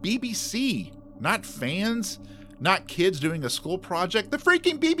by the BBC, not fans, not kids doing a school project, the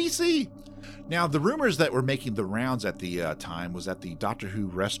freaking BBC. Now, the rumors that were making the rounds at the time was that the Doctor Who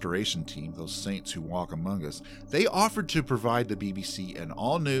restoration team, those saints who walk among us, they offered to provide the BBC an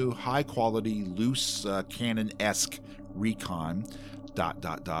all-new, high-quality, loose, canon-esque recon, ...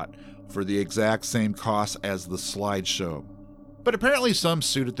 for the exact same cost as the slideshow. But apparently some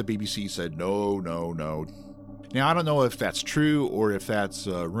suit at the BBC said, no. Now, I don't know if that's true or if that's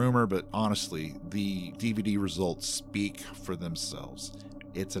a rumor, but honestly, the DVD results speak for themselves.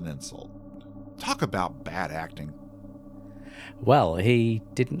 It's an insult. Talk about bad acting. Well, he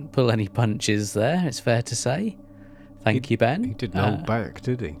didn't pull any punches there, it's fair to say. Thank you, Ben. He didn't hold back,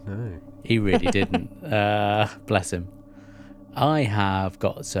 did he? No. He really didn't. Bless him. I have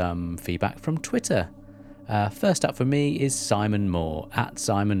got some feedback from Twitter. First up for me is Simon Moore, at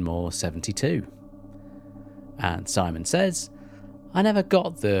Simon Moore 72. And Simon says, I never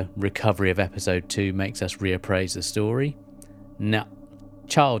got the recovery of episode 2 makes us reappraise the story. No.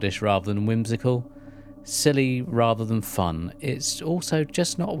 Childish rather than whimsical. Silly rather than fun. It's also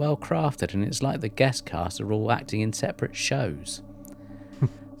just not well crafted, and it's like the guest cast are all acting in separate shows.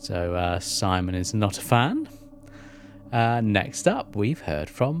 So Simon is not a fan. Next up, we've heard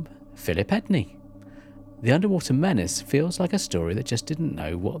from Philip Edney. The Underwater Menace feels like a story that just didn't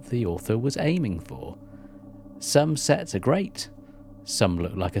know what the author was aiming for. Some sets are great. Some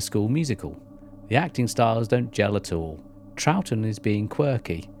look like a school musical. The acting styles don't gel at all. Troughton is being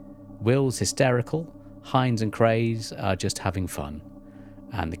quirky. Will's hysterical. Hines and Craze are just having fun.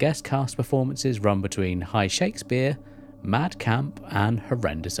 And the guest cast performances run between high Shakespeare, mad camp, and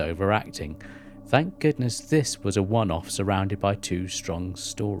horrendous overacting. Thank goodness this was a one-off surrounded by 2 strong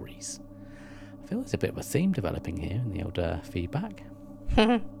stories. I feel there's a bit of a theme developing here in the old feedback.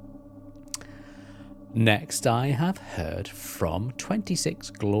 Next, I have heard from 26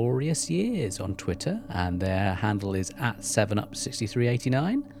 Glorious Years on Twitter, and their handle is at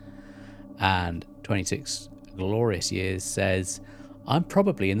 7up6389. And 26 Glorious Years says, I'm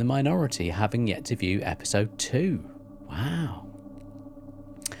probably in the minority, having yet to view episode 2. Wow.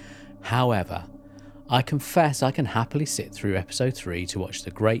 However, I confess I can happily sit through episode 3 to watch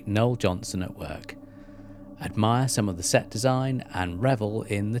the great Noel Johnson at work, admire some of the set design, and revel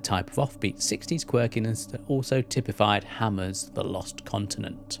in the type of offbeat 60s quirkiness that also typified Hammer's The Lost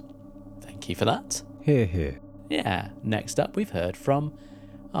Continent. Thank you for that. Hear, hear. Yeah, next up we've heard from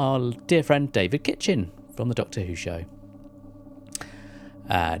our dear friend David Kitchen from the Doctor Who show.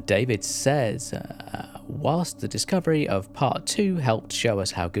 David says, whilst the discovery of part 2 helped show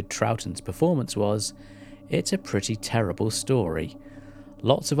us how good Troughton's performance was, it's a pretty terrible story.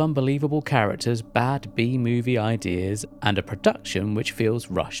 Lots of unbelievable characters, bad B-movie ideas, and a production which feels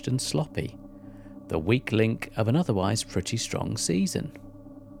rushed and sloppy. The weak link of an otherwise pretty strong season.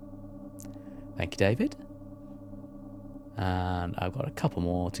 Thank you, David. And I've got a couple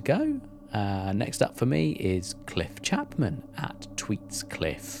more to go. Next up for me is Cliff Chapman at Tweets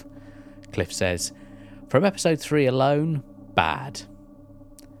Cliff. Cliff says, from episode 3 alone, bad.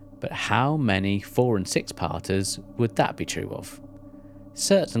 But how many 4 and 6 parters would that be true of?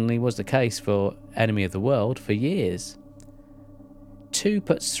 Certainly was the case for Enemy of the World for years. 2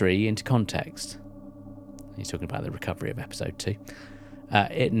 puts 3 into context. He's talking about the recovery of episode 2.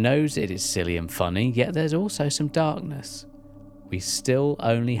 It knows it is silly and funny, yet there's also some darkness. We still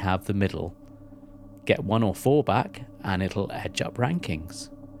only have the middle. Get 1 or 4 back, and it'll edge up rankings.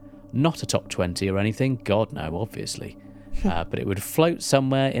 Not a top 20 or anything, God no, obviously. But it would float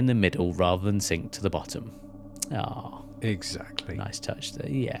somewhere in the middle rather than sink to the bottom. Ah, exactly. Nice touch there,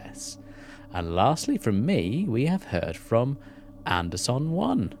 yes. And lastly, from me, we have heard from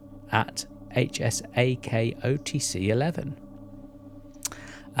Anderson1 at HSAKOTC11.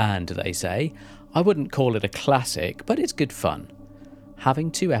 And they say, I wouldn't call it a classic, but it's good fun.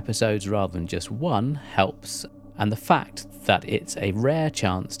 Having 2 episodes rather than just 1 helps, and the fact that it's a rare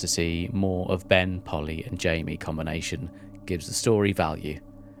chance to see more of Ben, Polly and Jamie combination gives the story value,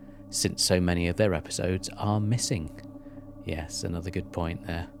 since so many of their episodes are missing. Yes, another good point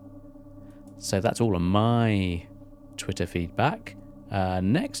there. So that's all of my Twitter feedback.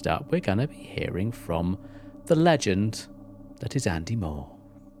 Next up, we're going to be hearing from the legend that is Andy Moore.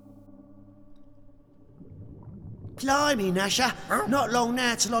 Blimey, Nasher. Not long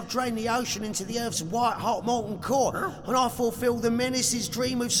now till I've drained the ocean into the Earth's white-hot molten core, and I fulfil the Menace's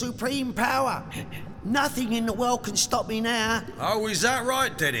dream of supreme power. Nothing in the world can stop me now. Oh, is that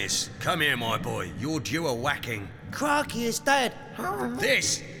right, Dennis? Come here, my boy. You're due a whacking. Crikey, it's Dad.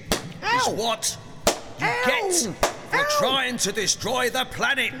 This is what you get for trying to destroy the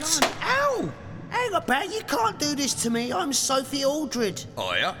planet. Ow! Hang about, you can't do this to me. I'm Sophie Aldred.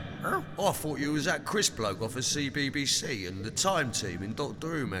 Oh, yeah? I thought you was that Chris bloke off of CBBC and the Time Team in Doctor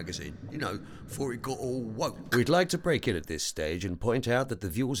Who magazine. You know, before it got all woke. We'd like to break in at this stage and point out that the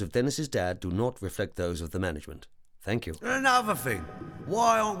views of Dennis's dad do not reflect those of the management. Thank you. And another thing,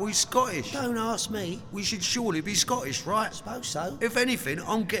 why aren't we Scottish? Don't ask me. We should surely be Scottish, right? I suppose so. If anything,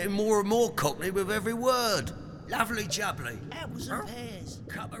 I'm getting more and more Cockney with every word. Lovely jubbly. Apples and pears.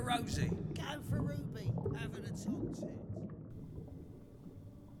 Cup of rosy. Go for Ruby. Having a tonsure.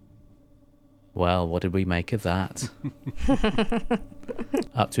 Well, what did we make of that?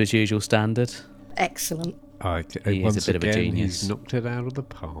 Up to his usual standard? Excellent. He is a bit of a genius. He's knocked it out of the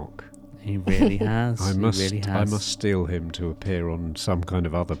park. He really has. I He must steal him to appear on some kind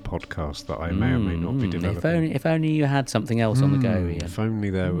of other podcast that I may or may not be developing. If only you had something else on the go, Ian. If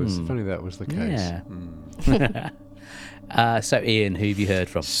only that was the case. Yeah. So, Ian, who have you heard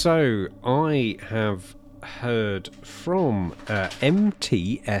from? So, I have heard from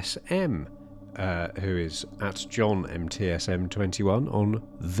MTSM, who is at John MTSM21 on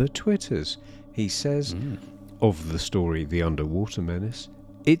the Twitters. He says, of the story The Underwater Menace,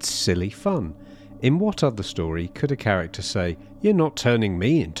 it's silly fun. In what other story could a character say, "You're not turning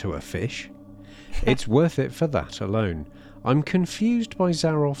me into a fish"? It's worth it for that alone. I'm confused by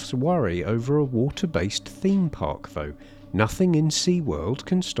Zaroff's worry over a water-based theme park, though. Nothing in SeaWorld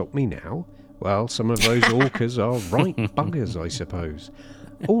can stop me now. Well, some of those orcas are right buggers, I suppose.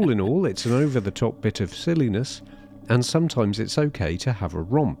 All in all, it's an over-the-top bit of silliness, and sometimes it's okay to have a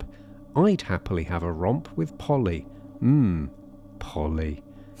romp. I'd happily have a romp with Polly. Polly.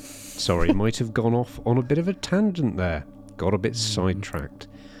 Sorry, might have gone off on a bit of a tangent there. Got a bit sidetracked.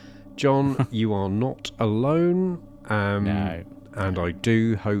 John, you are not alone. No. And I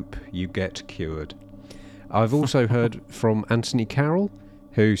do hope you get cured. I've also heard from Anthony Carroll,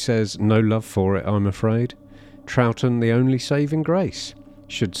 who says, no love for it, I'm afraid. Troughton, the only saving grace,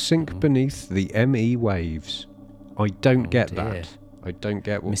 should sink beneath the ME waves. I don't get that. I don't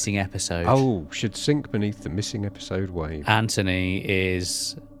get what... Missing episode. Oh, should sink beneath the missing episode wave. Anthony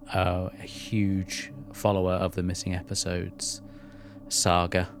is a huge follower of the missing episodes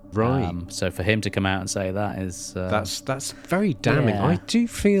saga. Right. So for him to come out and say that is... That's very damning. Yeah. I do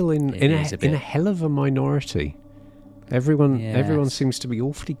feel in a hell of a minority. Everyone seems to be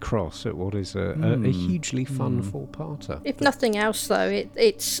awfully cross at what is a hugely fun four-parter. If nothing else, though,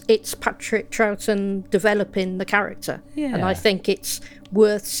 it's Patrick Troughton developing the character, and I think it's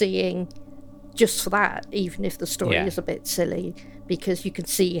worth seeing just for that, even if the story is a bit silly, because you can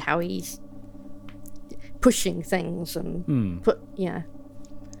see how he's pushing things and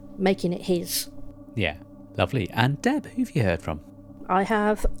making it his. Yeah, lovely. And Deb, who have you heard from? I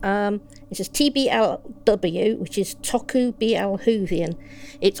have, it says TBLW, which is Toku BL Whovian.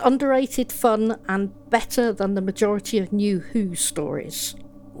 It's underrated fun and better than the majority of new Who stories.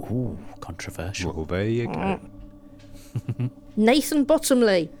 Ooh, controversial. Well, there you go. Nathan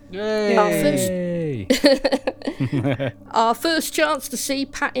Bottomley. Yay! Our first chance to see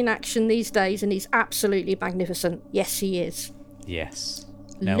Pat in action these days, and he's absolutely magnificent. Yes, he is. Yes.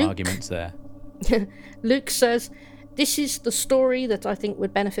 No Luke. arguments there. Luke says, this is the story that I think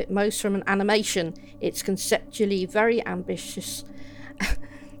would benefit most from an animation. It's conceptually very ambitious.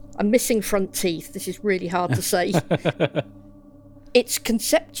 I'm missing front teeth. This is really hard to say. It's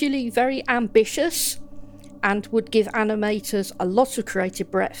conceptually very ambitious and would give animators a lot of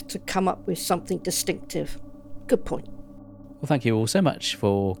creative breadth to come up with something distinctive. Good point. Well, thank you all so much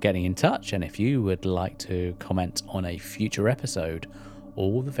for getting in touch. And if you would like to comment on a future episode,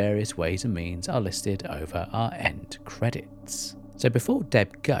 all the various ways and means are listed over our end credits. So before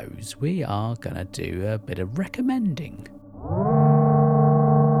Deb goes, we are going to do a bit of recommending.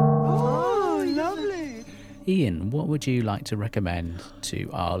 Oh, lovely. Ian, what would you like to recommend to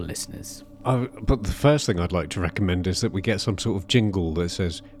our listeners? But the first thing I'd like to recommend is that we get some sort of jingle that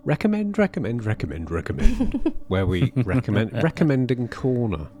says recommend, where we recommending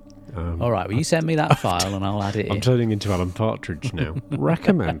corner. All right, well, you send me that file and I'll add it in. I'm turning into Alan Partridge now.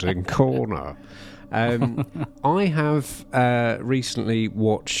 Recommending corner. I have recently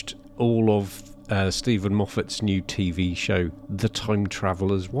watched all of Stephen Moffat's new TV show, The Time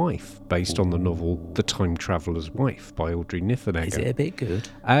Traveller's Wife, based on the novel The Time Traveller's Wife by Audrey Niffenegger. Is it a bit good?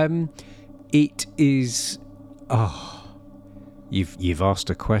 It is... You've asked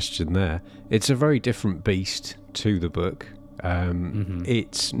a question there. It's a very different beast to the book.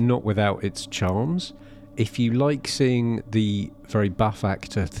 It's not without its charms. If you like seeing the very buff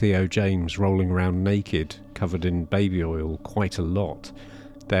actor Theo James rolling around naked, covered in baby oil quite a lot,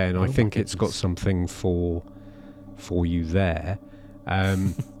 then I think it's got something for you there.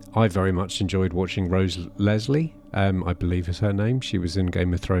 I very much enjoyed watching Rose Leslie, I believe is her name. She was in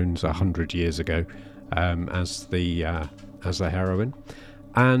Game of Thrones 100 years ago as the heroine.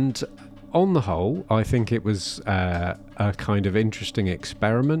 And on the whole, I think it was a kind of interesting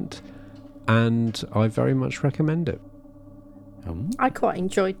experiment, and I very much recommend it. I quite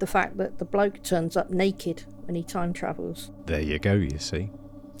enjoyed the fact that the bloke turns up naked when he time travels. There you go, you see.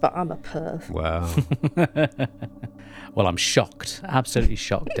 But I'm a perv. Wow. Well, I'm shocked. Absolutely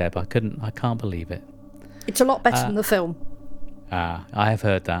shocked, Deb. I can't believe it. It's a lot better than the film. I have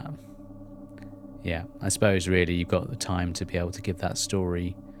heard that. Yeah, I suppose really you've got the time to be able to give that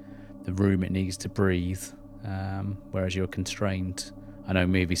story the room it needs to breathe, whereas you're constrained I know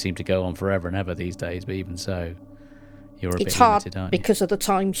movies seem to go on forever and ever these days, but even so, you're a It's bit hard limited, aren't you? because of the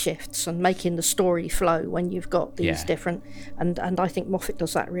time shifts and making the story flow when you've got these different, and I think Moffat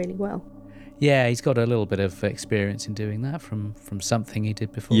does that really well. Yeah, he's got a little bit of experience in doing that from something he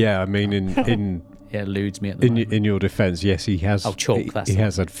did before. Yeah, I mean, in it eludes me at the moment. In your defence, yes, he has. Oh, chalk. He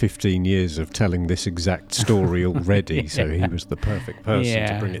has had 15 years of telling this exact story already, so he was the perfect person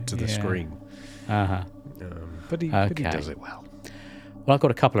to bring it to the screen. But he does it well. Well, I've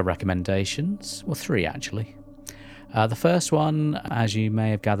got a couple of recommendations. Well, 3 actually. The first one, as you may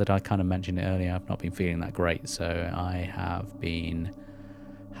have gathered, I kind of mentioned it earlier. I've not been feeling that great, so I have been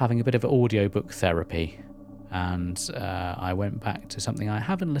having a bit of audiobook therapy, and I went back to something I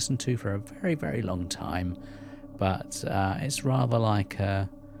haven't listened to for a very, very long time, but it's rather like a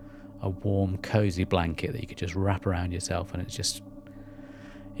warm, cozy blanket that you could just wrap around yourself, and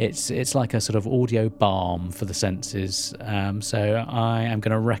it's like a sort of audio balm for the senses. So I am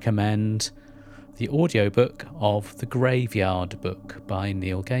going to recommend the audiobook of The Graveyard Book by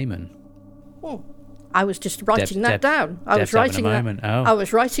Neil Gaiman. Oh. I was just writing that down. I was writing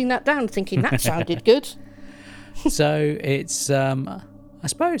that down, thinking that sounded good. So it's, I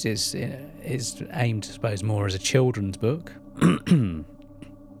suppose it's aimed, I suppose, more as a children's book.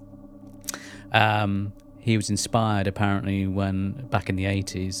 He was inspired, apparently, when back in the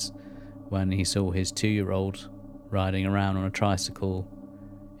 80s, when he saw his 2-year-old riding around on a tricycle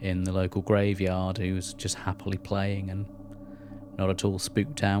in the local graveyard, who was just happily playing and not at all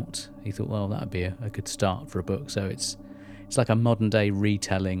spooked out. He thought, well, that would be a good start for a book. So it's like a modern day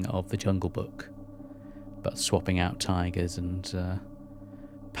retelling of The Jungle Book, but swapping out tigers and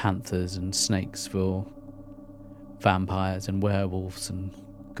panthers and snakes for vampires and werewolves and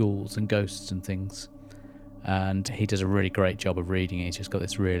ghouls and ghosts and things. And he does a really great job of reading it. He's just got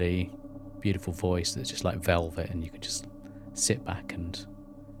this really beautiful voice that's just like velvet, and you can just sit back and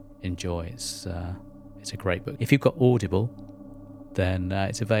enjoy. It's a great book. If you've got Audible, then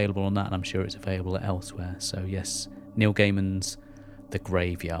it's available on that, and I'm sure it's available elsewhere. So yes, Neil Gaiman's The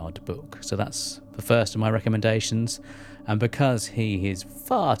Graveyard Book. So that's the first of my recommendations, and because he is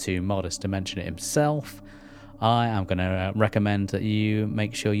far too modest to mention it himself, I am going to recommend that you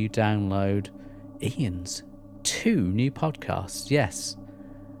make sure you download Ian's 2 new podcasts. Yes,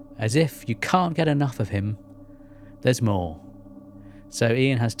 as if you can't get enough of him, there's more. So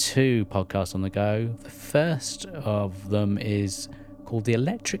Ian has 2 podcasts on the go. The first of them is called The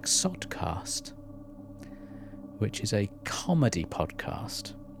Electric Sodcast, which is a comedy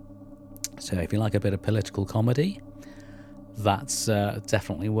podcast. So if you like a bit of political comedy, that's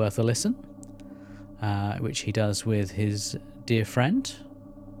definitely worth a listen, which he does with his dear friend.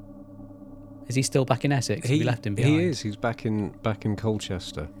 Is he still back in Essex? Have you left him behind? He is. He's back in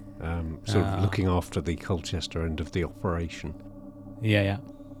Colchester, sort of looking after the Colchester end of the operation. Yeah.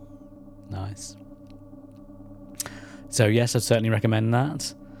 Nice. So yes, I'd certainly recommend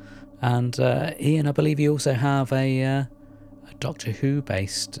that. And Ian, I believe you also have a Doctor Who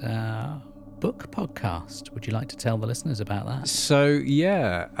based book podcast. Would you like to tell the listeners about that? So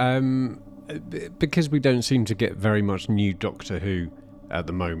yeah, because we don't seem to get very much new Doctor Who at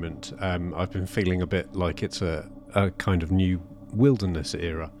the moment, I've been feeling a bit like it's a kind of new wilderness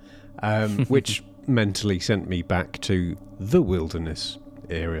era, which mentally sent me back to the wilderness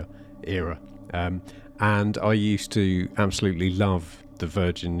era. And I used to absolutely love the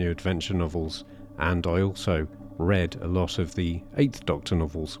Virgin New Adventure novels, and I also read a lot of the 8th Doctor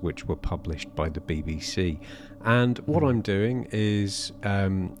novels, which were published by the BBC. And what I'm doing is a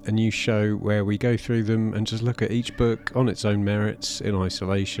new show where we go through them and just look at each book on its own merits in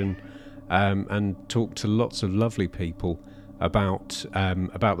isolation, and talk to lots of lovely people about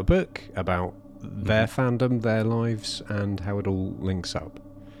the book, about their fandom, their lives, and how it all links up.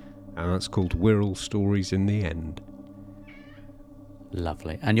 And that's called Wirral Stories in the End.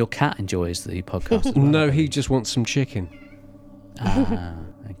 Lovely. And your cat enjoys the podcast as well? No, he just wants some chicken.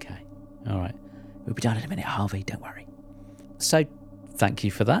 Okay. All right. We'll be done in a minute, Harvey. Don't worry. So, thank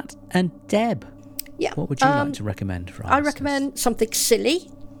you for that. And Deb, what would you like to recommend for us? I recommend something silly,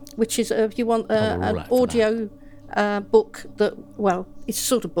 which is if you want an audio book that, well, it's a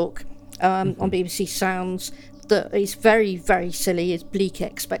sort of book on BBC Sounds that is very, very silly, is Bleak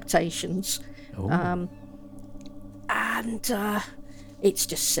Expectations. And it's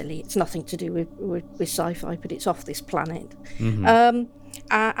just silly. It's nothing to do with sci-fi, but it's off this planet.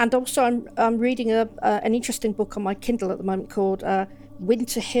 And also I'm reading an interesting book on my Kindle at the moment called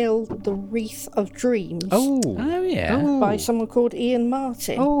Winter Hill, The Wreath of Dreams. Oh yeah. By someone called Ian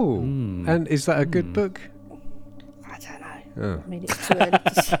Martin. And is that a good book? I don't know. I mean, it's too early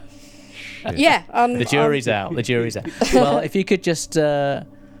to Yeah. The jury's out. The jury's out. Well, if you could just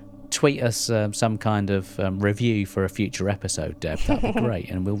tweet us some kind of review for a future episode, Deb, that'd be great,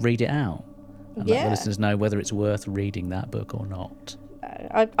 and we'll read it out and let the listeners know whether it's worth reading that book or not.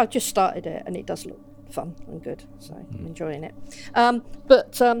 I've just started it, and it does look fun and good, so I'm enjoying it.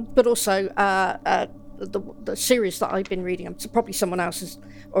 But also the series that I've been reading, probably someone else has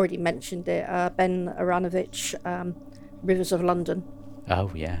already mentioned it. Ben Aranovich, Rivers of London.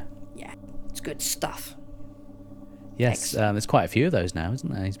 Oh yeah, it's good stuff. Yes, there's quite a few of those now,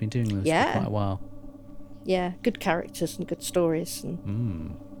 isn't there? He's been doing this for quite a while. Yeah, good characters and good stories,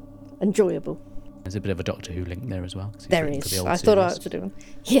 and enjoyable. There's a bit of a Doctor Who link there as well. There is. I thought I had to do one.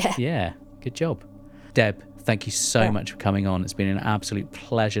 Yeah. Yeah, good job. Deb, thank you so much for coming on. It's been an absolute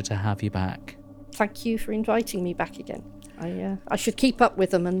pleasure to have you back. Thank you for inviting me back again. I should keep up with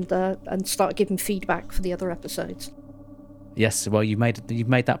them and start giving feedback for the other episodes. Yes, well, you've made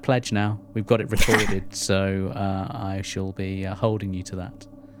that pledge now. We've got it recorded, so I shall be holding you to that.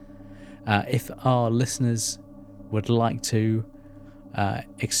 If our listeners would like to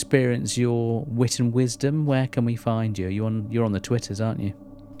experience your wit and wisdom, where can we find you? You're on the Twitters, aren't you?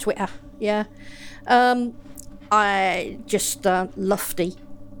 Twitter, yeah. I just Lufty,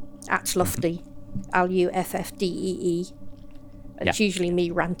 at Lufty, Luffdee. It's usually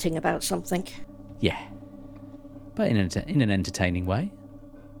me ranting about something. Yeah, but in an entertaining way.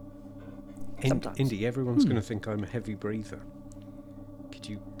 Indy, everyone's going to think I'm a heavy breather. Could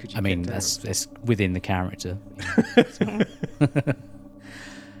you? I mean, that's within the character.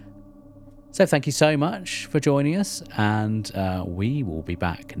 So thank you so much for joining us, and we will be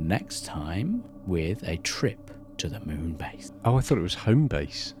back next time with a trip to the moon base. Oh, I thought it was home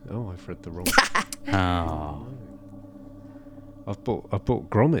base. Oh, I've read the wrong. Oh. I've bought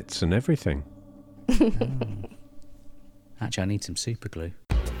grommets and everything. Actually, I need some super glue.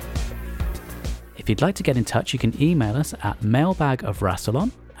 If you'd like to get in touch, you can email us at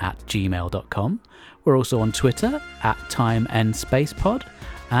mailbagofrassilon@gmail.com. We're also on Twitter @TimeEndSpacePod,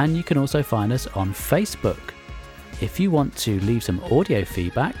 and you can also find us on Facebook. If you want to leave some audio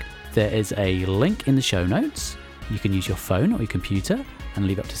feedback, there is a link in the show notes. You can use your phone or your computer and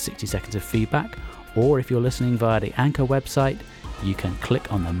leave up to 60 seconds of feedback, or if you're listening via the Anchor website, you can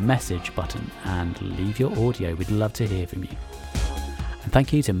click on the message button and leave your audio. We'd love to hear from you. And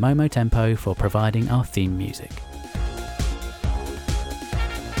thank you to Momo Tempo for providing our theme music.